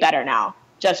are going to be better now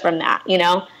just from that, you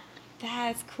know?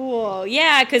 That's cool.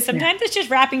 Yeah, because sometimes it's just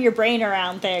wrapping your brain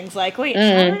around things. Like, wait,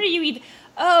 how do you eat?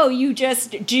 Oh, you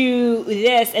just do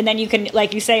this, and then you can,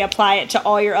 like you say, apply it to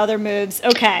all your other moves.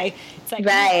 Okay. It's like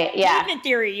movement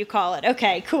theory, you call it.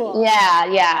 Okay, cool.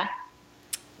 Yeah.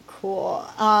 Cool.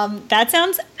 That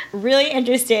sounds really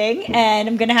interesting, and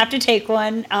I'm going to have to take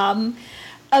one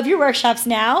of your workshops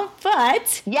now,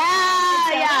 but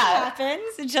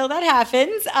until that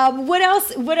happens, what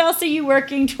else are you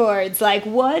working towards? Like,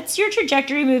 what's your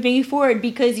trajectory moving forward?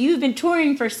 Because you've been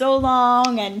touring for so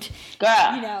long, and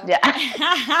girl, you know,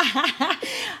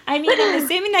 I mean, I'm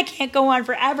assuming that can't go on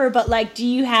forever, but like, do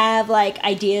you have like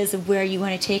ideas of where you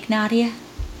want to take Nadia?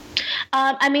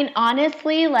 I mean,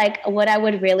 honestly, like what I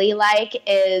would really like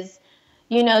is,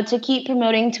 you know, to keep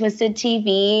promoting Twisted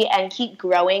TV and keep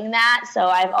growing that. So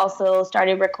I've also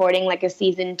started recording like a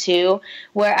season 2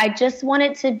 where I just want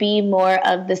it to be more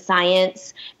of the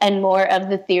science and more of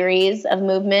the theories of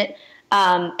movement.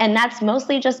 And that's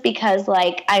mostly just because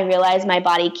like I realize my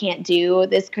body can't do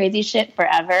this crazy shit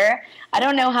forever. I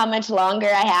don't know how much longer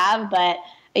I have, but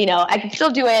you know, I can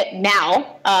still do it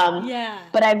now.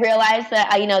 But I realized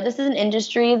that, you know, this is an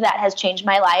industry that has changed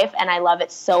my life, and I love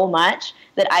it so much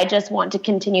that I just want to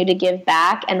continue to give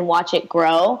back and watch it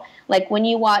grow. Like when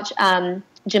you watch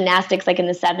gymnastics like in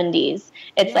the 70s,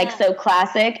 it's like so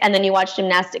classic. And then you watch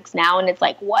gymnastics now and it's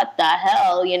like, what the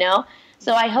hell, you know?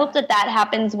 So I hope that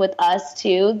happens with us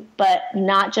too, but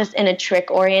not just in a trick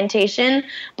orientation,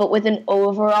 but with an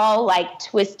overall like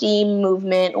twisty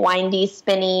movement, windy,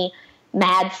 spinny,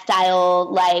 mad style.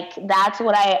 Like that's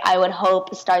what I would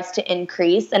hope starts to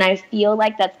increase. And I feel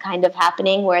like that's kind of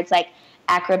happening, where it's like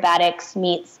acrobatics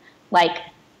meets like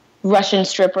Russian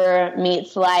stripper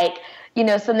meets like, you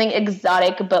know, something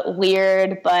exotic but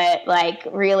weird, but like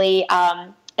really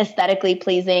aesthetically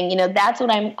pleasing. You know, that's what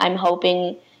I'm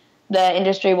hoping the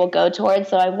industry will go towards.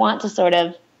 So I want to sort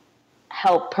of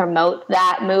help promote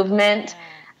that movement.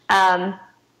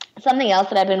 Something else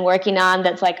that I've been working on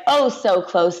that's like, so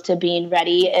close to being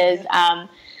ready is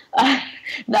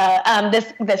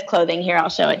this clothing here. I'll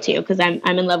show it to you because I'm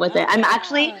in love with it. I'm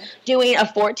actually doing a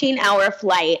 14-hour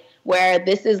flight where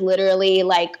this is literally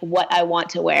like what I want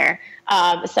to wear.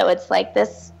 So it's like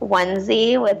this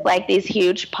onesie with like these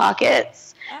huge pockets.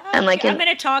 And like I'm going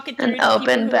to talk it through to people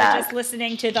who are just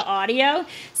listening to the audio.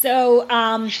 So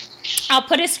I'll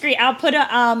put a screen. I'll put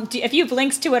if you have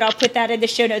links to it, I'll put that in the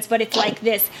show notes. But it's like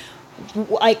this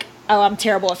like, oh, I'm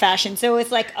terrible at fashion. So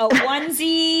it's like a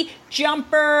onesie,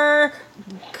 jumper,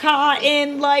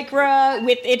 cotton lycra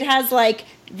with, it has like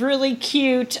really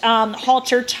cute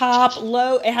halter top,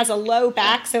 low. It has a low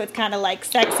back, so it's kind of like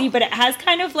sexy, but it has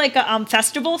kind of like a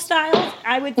festival style,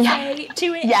 I would say,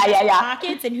 to it. Yeah.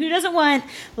 Pockets, and who doesn't want,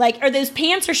 like, are those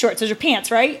pants or shorts? Those are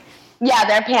pants, right? Yeah,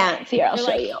 they're pants. Here, I'll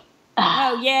show you.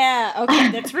 Oh, yeah. Okay,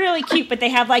 that's really cute, but they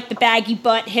have, like, the baggy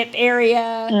butt, hip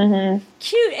area. Mm-hmm.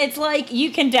 Cute. It's like,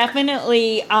 you can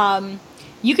definitely,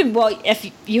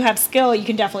 if you have skill, you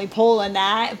can definitely pull in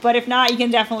that. But if not, you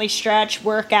can definitely stretch,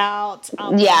 work out,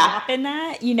 pop in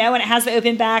that, and it has the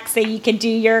open back, so you can do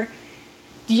your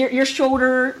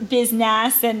shoulder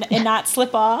business and not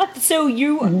slip off. So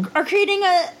you are creating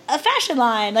a fashion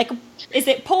line. Like, is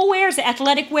it pole wear? Is it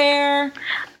athletic wear?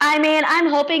 I mean, I'm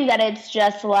hoping that it's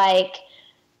just like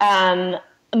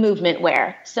movement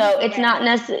wear. So it's not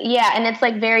necessarily, and it's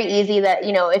like very easy that,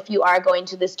 if you are going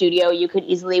to the studio, you could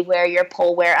easily wear your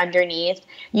pole wear underneath.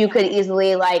 You could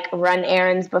easily like run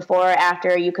errands before or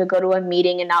after. You could go to a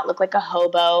meeting and not look like a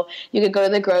hobo. You could go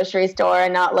to the grocery store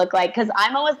and not look like, because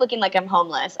I'm always looking like I'm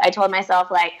homeless. I told myself,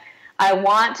 like, I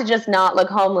want to just not look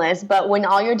homeless, but when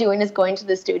all you're doing is going to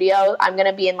the studio, I'm going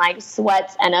to be in like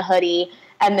sweats and a hoodie.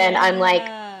 And then I'm like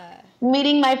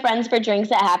meeting my friends for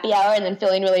drinks at happy hour and then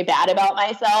feeling really bad about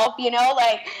myself,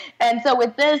 and so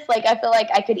with this, like, I feel like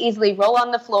I could easily roll on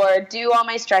the floor, do all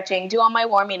my stretching, do all my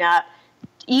warming up,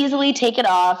 easily take it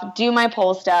off, do my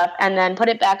pole stuff, and then put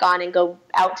it back on and go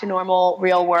out to normal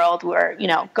real world where,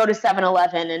 go to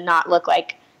 7-Eleven and not look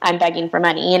like I'm begging for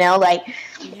money,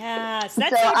 Yes, that's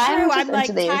so true. I'm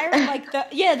like tired of like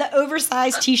the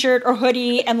oversized t-shirt or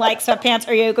hoodie and like sweatpants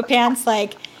or yoga pants.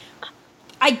 Like,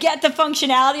 I get the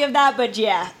functionality of that, but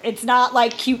it's not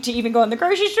like cute to even go in the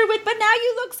grocery store with. But now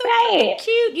you look so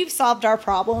cute. You've solved our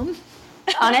problem.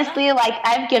 Honestly, like,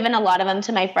 I've given a lot of them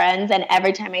to my friends, and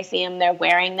every time I see them, they're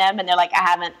wearing them, and they're like, I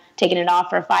haven't taken it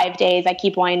off for 5 days. I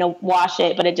keep wanting to wash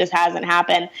it, but it just hasn't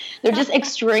happened. They're just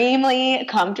extremely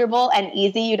comfortable and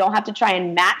easy. You don't have to try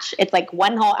and match. It's like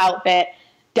one whole outfit,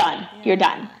 done. Yeah. You're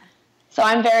done. So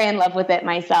I'm very in love with it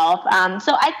myself.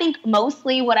 So I think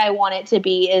mostly what I want it to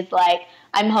be is like,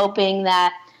 I'm hoping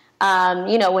that,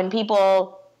 when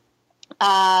people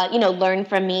learn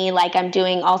from me, like I'm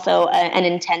doing also an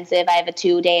intensive. I have a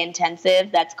 2-day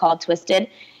intensive that's called Twisted.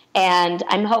 And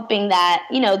I'm hoping that,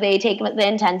 they take the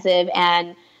intensive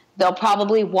and they'll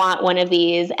probably want one of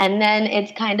these. And then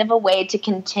it's kind of a way to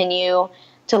continue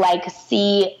to like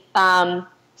see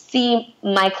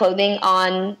my clothing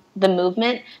on the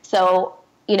movement. So,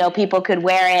 people could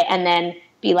wear it and then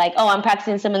be like, oh, I'm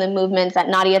practicing some of the movements that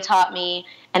Nadia taught me.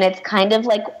 And it's kind of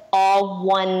like all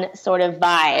one sort of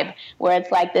vibe where it's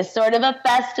like this sort of a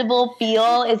festival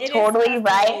feel is totally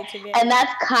right. And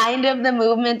that's kind of the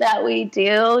movement that we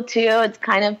do too. It's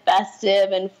kind of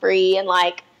festive and free and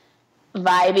like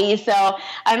vibey. So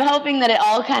I'm hoping that it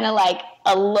all kind of like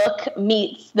a look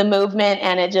meets the movement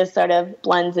and it just sort of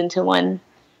blends into one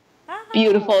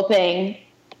beautiful thing.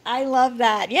 I love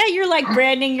that. Yeah, you're like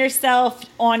branding yourself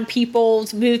on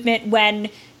people's movement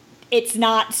when it's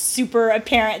not super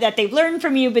apparent that they've learned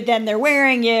from you, but then they're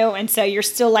wearing you, and so you're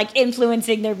still like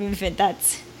influencing their movement.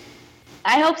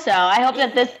 I hope so. I hope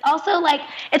that this also, like,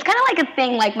 it's kind of like a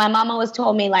thing, like my mom always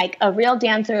told me, like, a real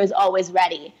dancer is always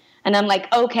ready. And I'm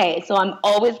like, okay, so I'm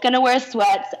always going to wear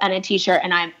sweats and a t-shirt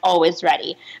and I'm always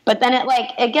ready. But then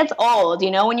it gets old,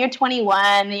 when you're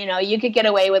 21, you could get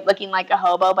away with looking like a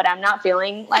hobo, but I'm not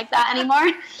feeling like that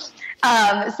anymore.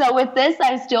 So with this,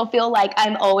 I still feel like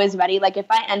I'm always ready. Like if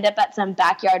I end up at some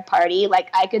backyard party,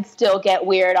 like I could still get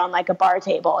weird on like a bar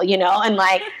table, and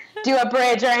like do a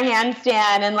bridge or a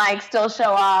handstand and like still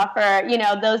show off or,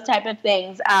 those type of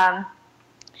things.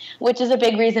 Which is a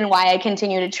big reason why I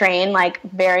continue to train, like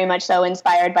very much so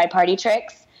inspired by party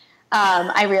tricks.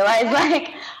 I realize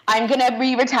like I'm going to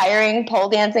be retiring pole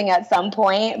dancing at some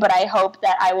point, but I hope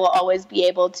that I will always be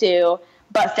able to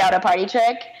bust out a party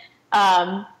trick.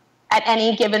 At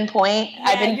any given point,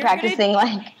 I've been practicing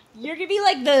You're going to be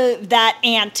like that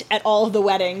aunt at all of the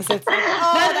weddings. It's like,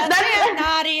 oh, that's Aunt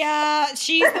Nadia.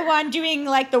 She's the one doing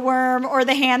like the worm or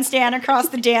the handstand across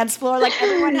the dance floor. Like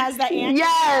everyone has that aunt.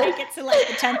 Yes. Take it to like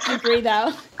the 10th degree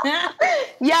though.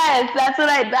 Yes,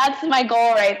 that's my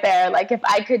goal right there. Like if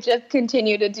I could just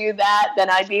continue to do that, then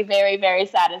I'd be very, very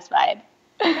satisfied.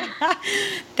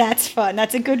 That's fun.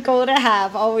 That's a good goal to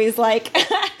have. Always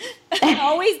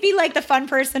always be like the fun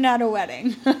person at a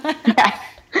wedding. Yeah,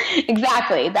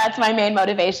 exactly. That's my main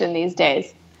motivation these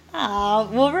days. Oh,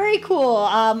 well, very cool.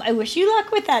 I wish you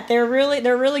luck with that. They're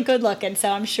really good looking, so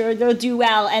I'm sure they'll do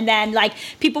well. And then, like,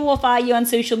 people will follow you on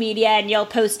social media, and you'll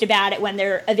post about it when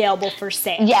they're available for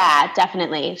sale. Yeah,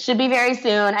 definitely. Should be very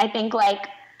soon. I think, like,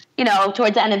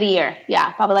 towards the end of the year.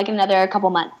 Yeah, probably like another couple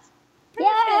months.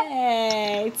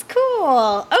 Perfect. It's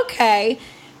cool. Okay,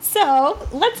 so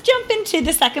let's jump into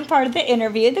the second part of the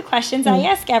interview, the questions I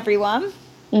ask everyone.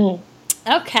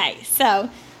 Okay, so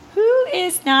who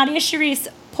is Nadia Sharif's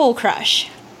pole crush?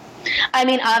 I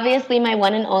mean, obviously, my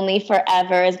one and only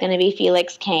forever is going to be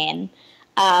Felix Kane.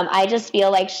 I just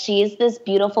feel like she's this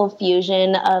beautiful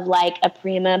fusion of, like, a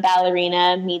prima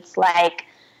ballerina meets, like,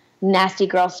 nasty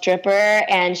girl stripper,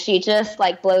 and she just,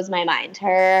 like, blows my mind.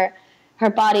 Her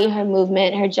body, her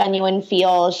movement, her genuine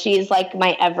feel, she's, like,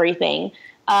 my everything.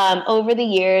 Over the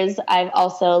years, I've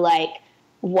also, like,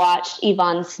 watched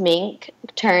Yvonne Smink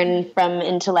turn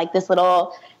into, like, this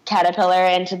little caterpillar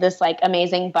into this, like,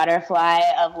 amazing butterfly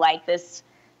of, like, this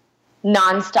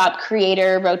nonstop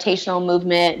creator, rotational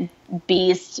movement,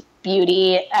 beast,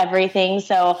 beauty, everything.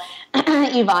 So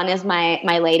Yvonne is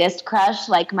my latest crush,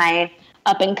 like my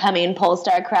up-and-coming pole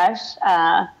star crush.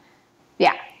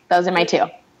 Yeah, those are my two.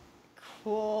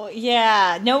 Cool.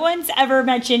 Yeah, no one's ever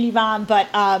mentioned Yvonne, but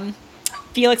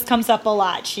Felix comes up a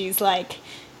lot. She's like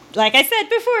I said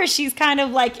before, she's kind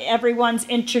of like everyone's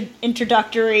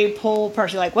introductory pole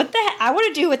person. Like, what the heck? I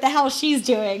want to do what the hell she's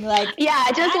doing. Like, yeah,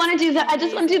 I just want to do that. I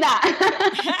just want to do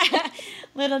that.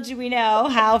 Little do we know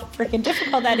how freaking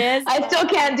difficult that is. I still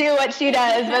can't do what she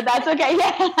does, but that's okay.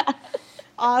 Yeah.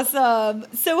 Awesome.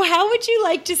 So how would you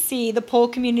like to see the pole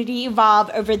community evolve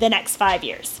over the next 5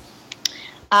 years?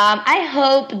 I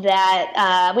hope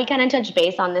that we kind of touched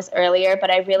base on this earlier, but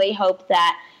I really hope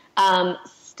that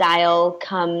style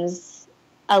comes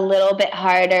a little bit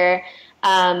harder.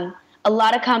 A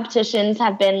lot of competitions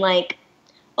have been like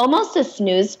almost a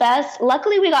snooze fest.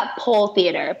 Luckily, we got pole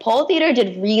theater. Pole theater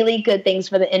did really good things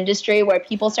for the industry where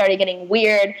people started getting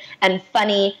weird and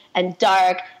funny and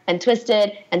dark and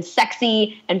twisted and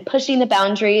sexy and pushing the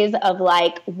boundaries of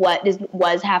like what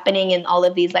was happening in all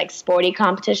of these like sporty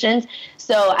competitions.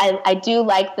 So I do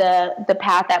like the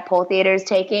path that pole theater is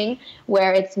taking,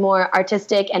 where it's more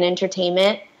artistic and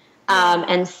entertainment,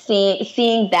 and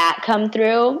seeing that come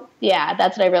through. Yeah,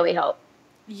 that's what I really hope.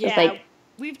 Yeah. It's like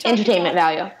entertainment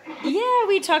value. Yeah,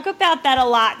 we talk about that a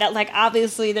lot, that like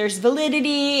obviously there's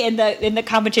validity in the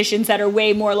competitions that are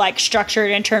way more like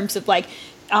structured in terms of like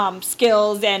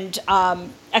skills and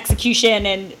execution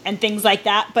and things like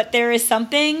that, but there is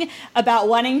something about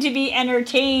wanting to be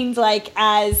entertained, like,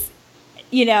 as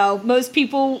you know, most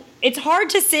people, it's hard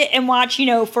to sit and watch, you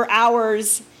know, for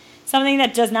hours something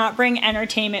that does not bring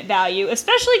entertainment value,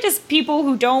 especially just people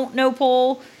who don't know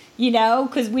pole, you know,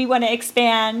 because we want to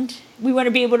expand. We want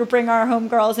to be able to bring our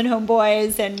homegirls and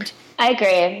homeboys, and I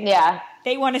agree. Yeah,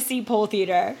 they want to see pole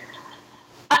theater.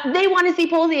 They want to see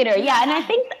pole theater, yeah. And I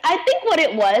think what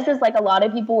it was is like a lot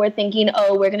of people were thinking,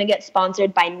 oh, we're gonna get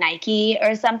sponsored by Nike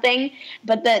or something.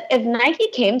 But if Nike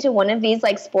came to one of these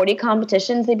like sporty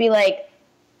competitions, they'd be like,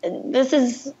 this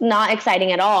is not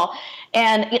exciting at all.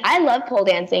 And I love pole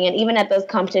dancing, and even at those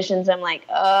competitions, I'm like,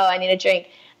 oh, I need a drink.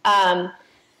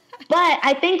 But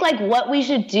I think like what we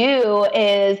should do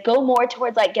is go more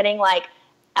towards like getting like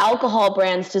alcohol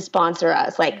brands to sponsor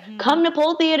us. Like, come to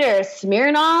pole theater,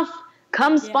 Smirnoff.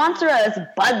 Come sponsor us,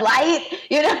 Bud Light.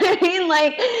 You know what I mean?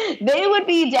 Like, they would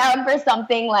be down for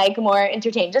something like more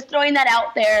entertaining. Just throwing that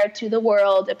out there to the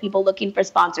world of people looking for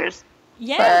sponsors.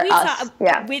 Yeah,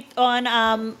 on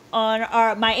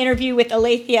my interview with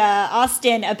Alethea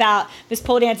Austin about Miss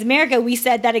Pole Dance America, we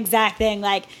said that exact thing,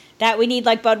 like that we need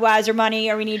like Budweiser money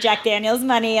or we need Jack Daniels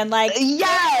money, and like,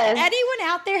 yes, anyone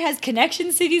out there has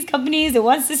connections to these companies and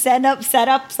wants to set up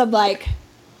some like,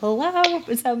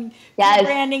 some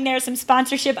branding there, some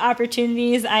sponsorship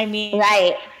opportunities. I mean,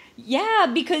 right. Yeah,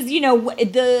 because, you know,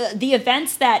 the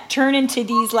events that turn into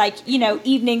these, like, you know,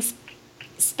 evening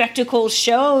spectacle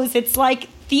shows, it's like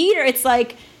theater. It's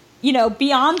like, you know,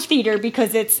 beyond theater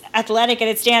because it's athletic and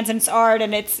it's dance and it's art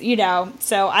and it's, you know,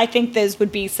 so I think those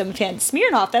would be some fans.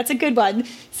 Smirnoff, that's a good one.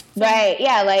 Right,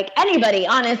 yeah, like anybody,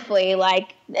 honestly.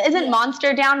 Like, isn't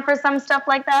Monster down for some stuff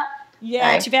like that?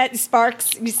 Yeah, too bad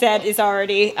Sparks, you said, is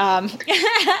already, yeah.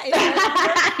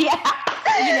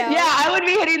 You know. Yeah, I would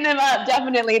be hitting them up,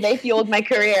 definitely. They fueled my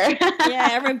career. Yeah,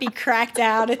 everyone be cracked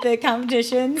out at the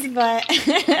competitions, but...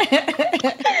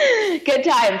 Good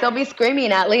times. They'll be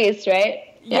screaming at least, right?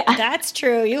 Yeah, that's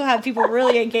true. You'll have people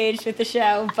really engaged with the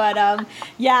show, but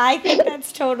yeah, I think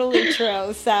that's totally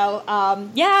true. So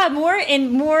yeah,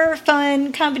 more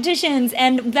fun competitions,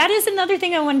 and that is another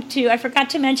thing I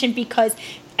forgot to mention, because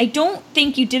I don't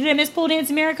think you did it at Miss Pole Dance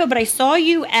America, but I saw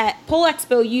you at Pole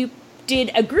Expo. You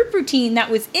did a group routine that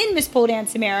was in Miss Pole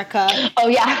Dance America. Oh,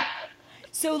 yeah.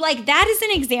 So, like, that is an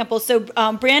example. So,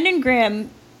 Brandon Grimm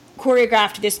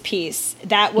choreographed this piece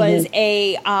that was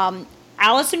a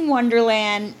Alice in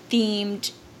Wonderland themed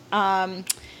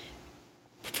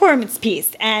performance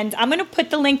piece. And I'm going to put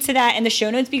the link to that in the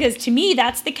show notes because to me,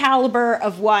 that's the caliber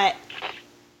of what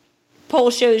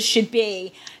pole shows should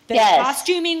be. The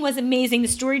costuming was amazing. The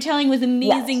storytelling was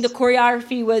amazing. Yes. The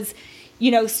choreography was,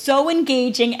 so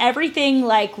engaging. Everything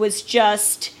like was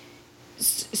just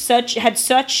had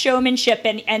such showmanship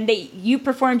and you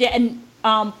performed it and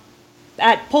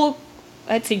at pole.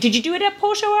 Let's see. Did you do it at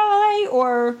Pole Show LA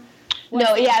or?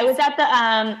 No, it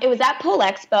was at Pole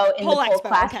Expo in the Pole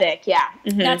Classic. Okay. Yeah,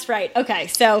 that's right. Okay,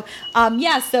 so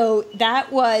so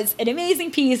that was an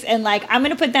amazing piece, and like I'm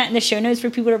gonna put that in the show notes for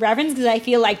people to reference because I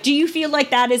feel like, do you feel like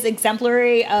that is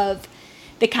exemplary of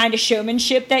the kind of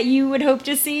showmanship that you would hope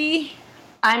to see?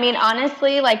 I mean,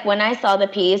 honestly, like when I saw the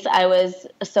piece, I was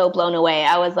so blown away.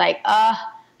 I was like,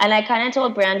 and I kind of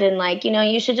told Brandon, like,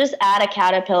 you should just add a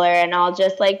caterpillar and I'll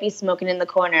just like be smoking in the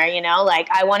corner, like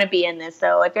I want to be in this.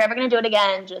 So if you're ever going to do it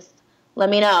again, just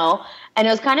let me know. And it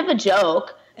was kind of a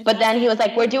joke. But then he was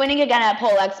like, we're doing it again at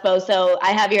Pole Expo, so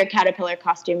I have your caterpillar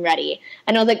costume ready.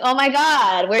 And I was like, oh my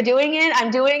God, we're doing it. I'm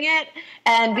doing it.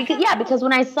 And because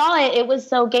when I saw it, it was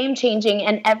so game changing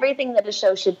and everything that a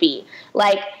show should be.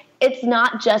 Like, it's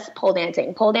not just pole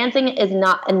dancing. Pole dancing is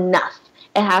not enough.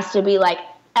 It has to be like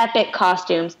epic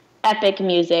costumes, epic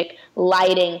music,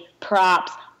 lighting,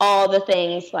 props, all the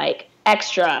things like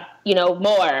extra,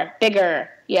 more, bigger.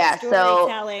 Yeah.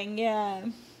 Storytelling, yeah.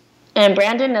 And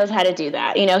Brandon knows how to do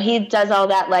that. He does all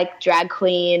that like drag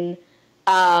queen,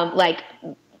 like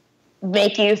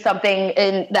make you something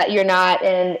that you're not.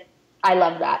 And I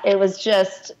love that. It was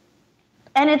just,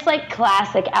 and it's like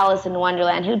classic Alice in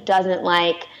Wonderland. Who doesn't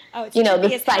like, the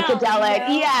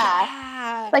psychedelic?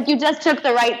 Yeah. Like you just took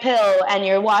the right pill and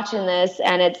you're watching this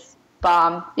and it's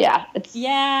bomb. Yeah.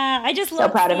 I just love so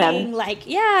proud of him.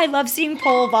 I love seeing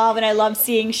pole evolve and I love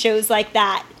seeing shows like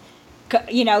that,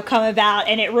 come about.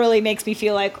 And it really makes me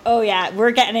feel like, oh yeah,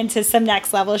 we're getting into some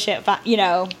next level shit,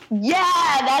 Yeah,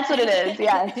 that's what it is.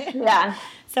 Yes. Yeah.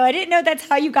 So I didn't know that's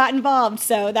how you got involved.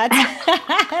 So that's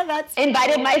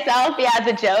invited myself, as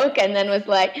a joke, and then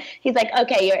he's like,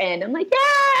 okay, you're in. I'm like,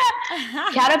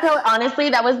 yeah. Caterpillar, honestly,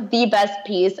 that was the best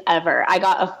piece ever. I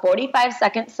got a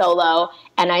 45-second solo,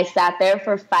 and I sat there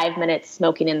for 5 minutes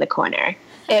smoking in the corner.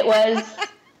 It was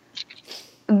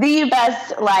the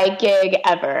best gig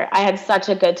ever. I had such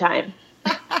a good time.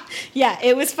 Yeah,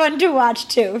 it was fun to watch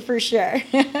too, for sure.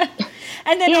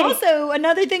 And then also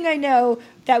another thing I know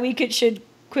that we should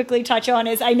quickly touch on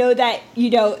is I know that,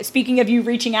 speaking of you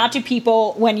reaching out to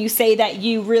people when you say that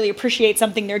you really appreciate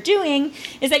something they're doing,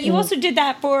 is that you also did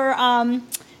that for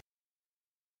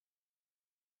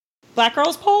Black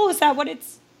Girls Pole. Is that what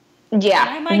it's? Yeah.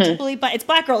 I might believe, but it's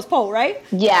Black Girls Pole, right?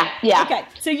 Yeah. Okay.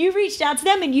 So you reached out to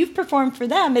them and you've performed for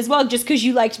them as well, just because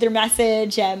you liked their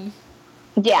message and.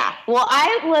 Yeah. Well,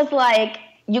 I was like,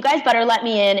 you guys better let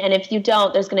me in, and if you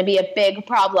don't, there's going to be a big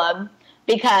problem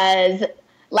because.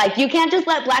 You can't just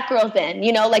let Black girls in,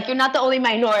 you're not the only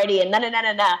minority and na.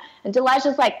 And Delilah's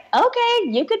just like, okay,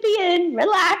 you could be in,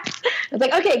 relax. I was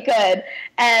like, okay, good.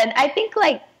 And I think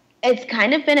it's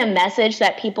kind of been a message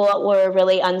that people were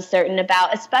really uncertain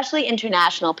about, especially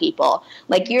international people.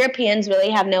 Europeans really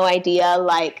have no idea,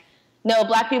 no,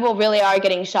 Black people really are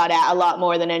getting shot at a lot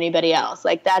more than anybody else.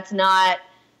 It's not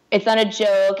a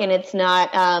joke and it's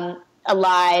not, a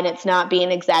lie and it's not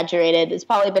being exaggerated. It's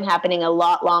probably been happening a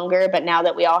lot longer, but now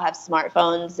that we all have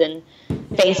smartphones and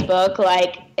Facebook,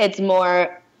 it's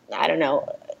more, I don't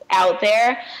know, out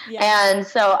there. Yeah. And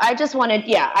so I just wanted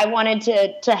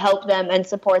to help them and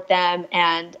support them.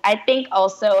 And I think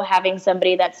also having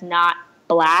somebody that's not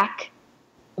Black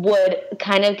would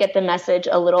kind of get the message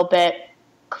a little bit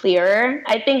clearer.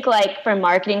 I think for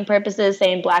marketing purposes,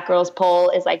 saying Black Girls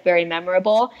Pole is very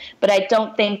memorable, but I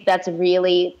don't think that's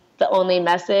really the only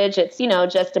message. It's,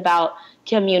 just about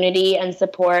community and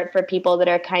support for people that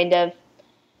are kind of,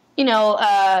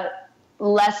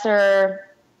 lesser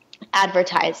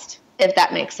advertised, if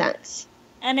that makes sense.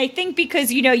 And I think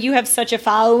because, you have such a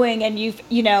following and you've,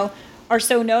 are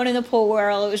so known in the pole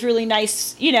world, it was really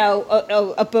nice,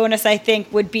 a bonus I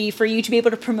think would be for you to be able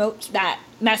to promote that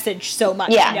message so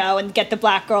much, and get the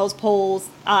Black Girls Pole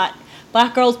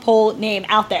name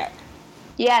out there.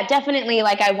 Yeah, definitely.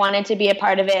 I wanted to be a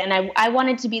part of it. And I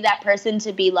wanted to be that person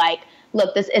to be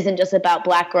look, this isn't just about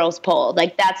Black Girls Pole.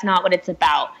 That's not what it's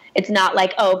about. It's not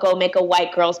oh, go make a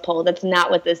white girls pole. That's not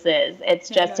what this is. It's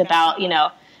just about,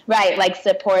 Right, like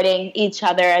supporting each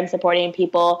other and supporting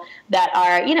people that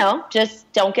are,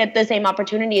 just don't get the same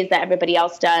opportunities that everybody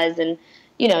else does, and,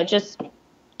 just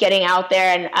getting out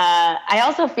there. And I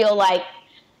also feel like,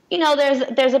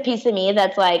 there's a piece of me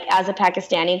that's like, as a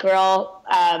Pakistani girl,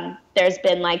 there's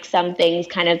been like some things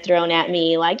kind of thrown at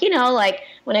me, like, like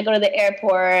when I go to the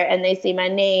airport and they see my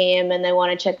name and they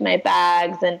want to check my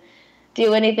bags and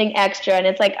do anything extra. And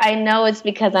it's like, I know it's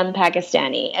because I'm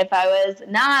Pakistani. If I was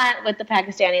not with the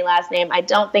Pakistani last name, I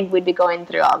don't think we'd be going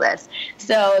through all this.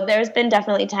 So there's been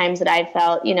definitely times that I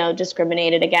felt,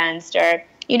 discriminated against or,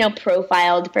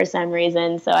 profiled for some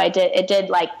reason. So it did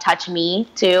like touch me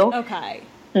too. Okay.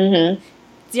 Mm-hmm.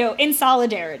 So in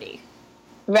solidarity.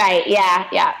 Right.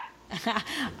 Yeah.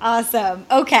 Awesome.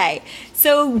 Okay.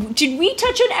 So did we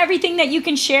touch on everything that you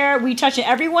can share? We touched on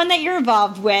everyone that you're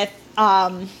involved with.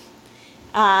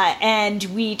 And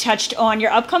we touched on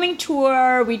your upcoming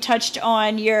tour. We touched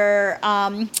on your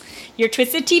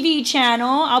Twisted TV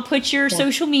channel. I'll put your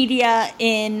social media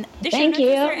in the show notes.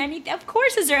 Thank you. Of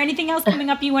course. Is there anything else coming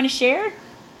up you want to share?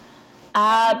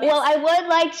 Well, I would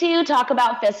like to talk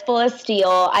about Fistful of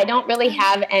Steel. I don't really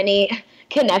have any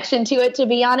connection to it, to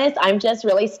be honest. I'm just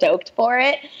really stoked for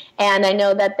it. And I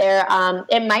know that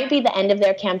it might be the end of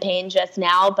their campaign just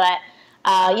now, but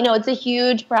it's a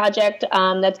huge project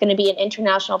that's going to be an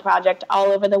international project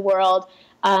all over the world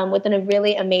with a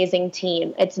really amazing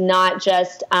team. It's not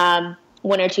just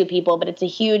one or two people, but it's a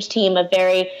huge team of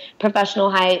very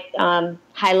professional,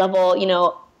 high-level,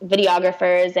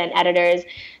 videographers and editors.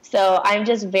 So I'm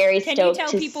just very stoked to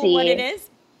see. Can you tell people what it is?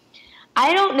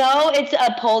 I don't know. It's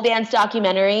a pole dance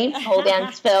documentary, pole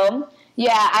dance film.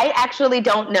 Yeah, I actually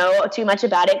don't know too much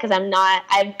about it because I'm not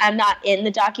in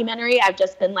the documentary. I've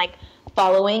just been like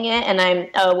following it, and I'm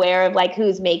aware of like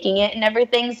who's making it and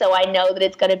everything. So I know that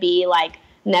it's going to be like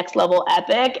next level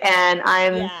epic, and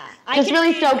I'm just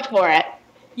really stoked for it.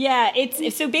 Yeah,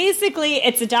 it's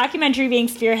a documentary being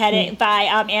spearheaded by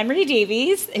Anne Marie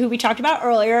Davies, who we talked about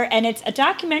earlier, and it's a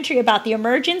documentary about the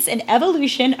emergence and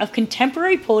evolution of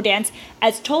contemporary pole dance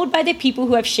as told by the people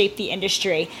who have shaped the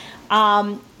industry.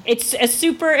 It's a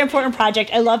super important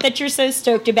project. I love that you're so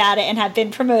stoked about it and have been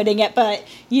promoting it, but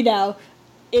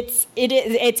it's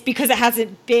because it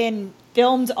hasn't been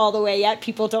filmed all the way yet.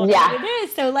 People don't know what it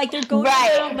is. So like they're going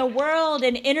around the world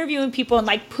and interviewing people and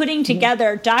like putting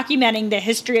together, documenting the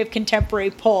history of contemporary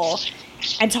pole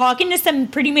and talking to some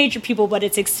pretty major people, but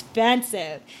it's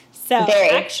expensive. So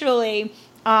actually,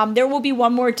 there will be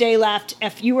one more day left.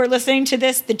 If you were listening to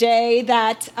this the day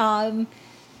that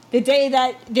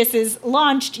this is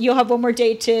launched, you'll have one more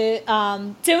day to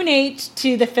donate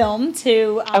to the film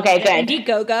to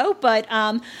Indiegogo. But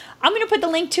I'm going to put the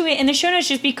link to it in the show notes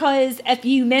just because if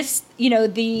you missed,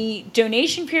 the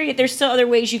donation period, there's still other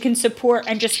ways you can support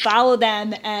and just follow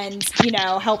them and,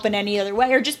 help in any other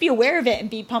way or just be aware of it and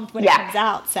be pumped when it comes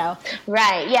out. So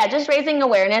right. Yeah. Just raising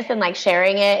awareness and like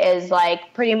sharing it is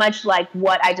like pretty much like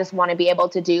what I just want to be able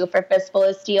to do for Fistful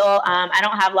of Steel. I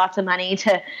don't have lots of money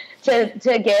to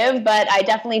give, but I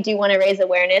definitely do want to raise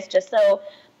awareness just so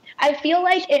I feel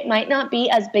like it might not be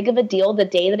as big of a deal the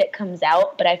day that it comes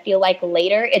out, but I feel like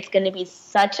later it's going to be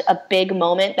such a big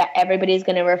moment that everybody's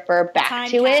going to refer back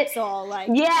to it.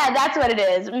 Yeah, that's what it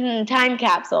is. Mm-hmm. Time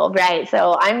capsule, right?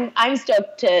 So I'm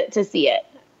stoked to see it.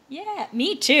 Yeah,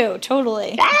 me too.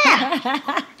 Totally.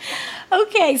 Ah!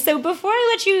 Okay, so before I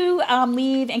let you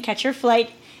leave and catch your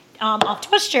flight off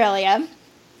to Australia,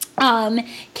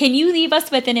 can you leave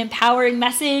us with an empowering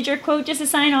message or quote just to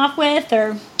sign off with,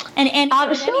 or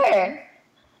sure.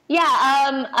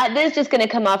 Yeah, this is just going to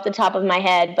come off the top of my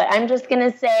head, but I'm just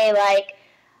going to say, like,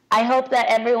 I hope that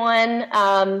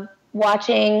everyone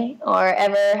watching or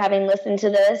ever having listened to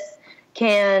this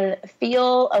can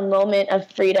feel a moment of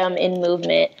freedom in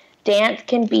movement. Dance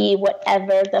can be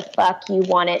whatever the fuck you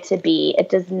want it to be. It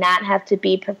does not have to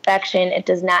be perfection. It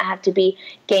does not have to be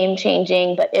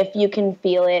game-changing, but if you can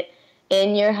feel it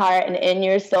in your heart and in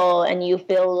your soul and you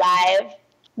feel live,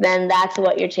 then that's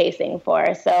what you're chasing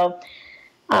for. So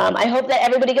I hope that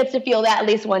everybody gets to feel that at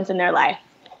least once in their life.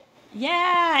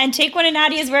 Yeah, and take one of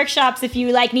Nadia's workshops if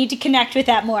you need to connect with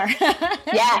that more.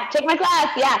 Yeah, take my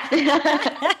class,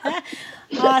 yeah.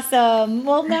 Awesome.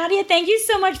 Well, Nadia, thank you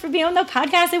so much for being on the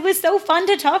podcast. It was so fun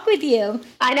to talk with you.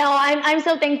 I know. I'm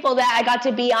so thankful that I got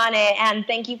to be on it, and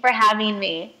thank you for having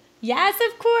me. Yes,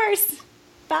 of course.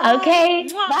 Bye. Okay.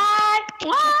 Mwah. Bye.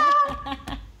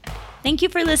 Mwah. Thank you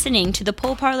for listening to the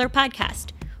Pole Parlor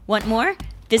podcast. Want more?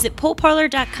 Visit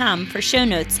poleparlor.com for show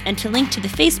notes and to link to the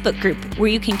Facebook group where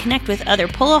you can connect with other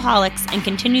poloholics and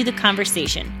continue the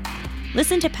conversation.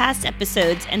 Listen to past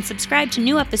episodes and subscribe to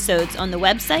new episodes on the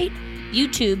website,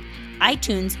 YouTube,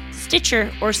 iTunes,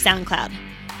 Stitcher, or SoundCloud.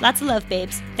 Lots of love,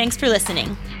 babes. Thanks for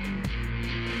listening.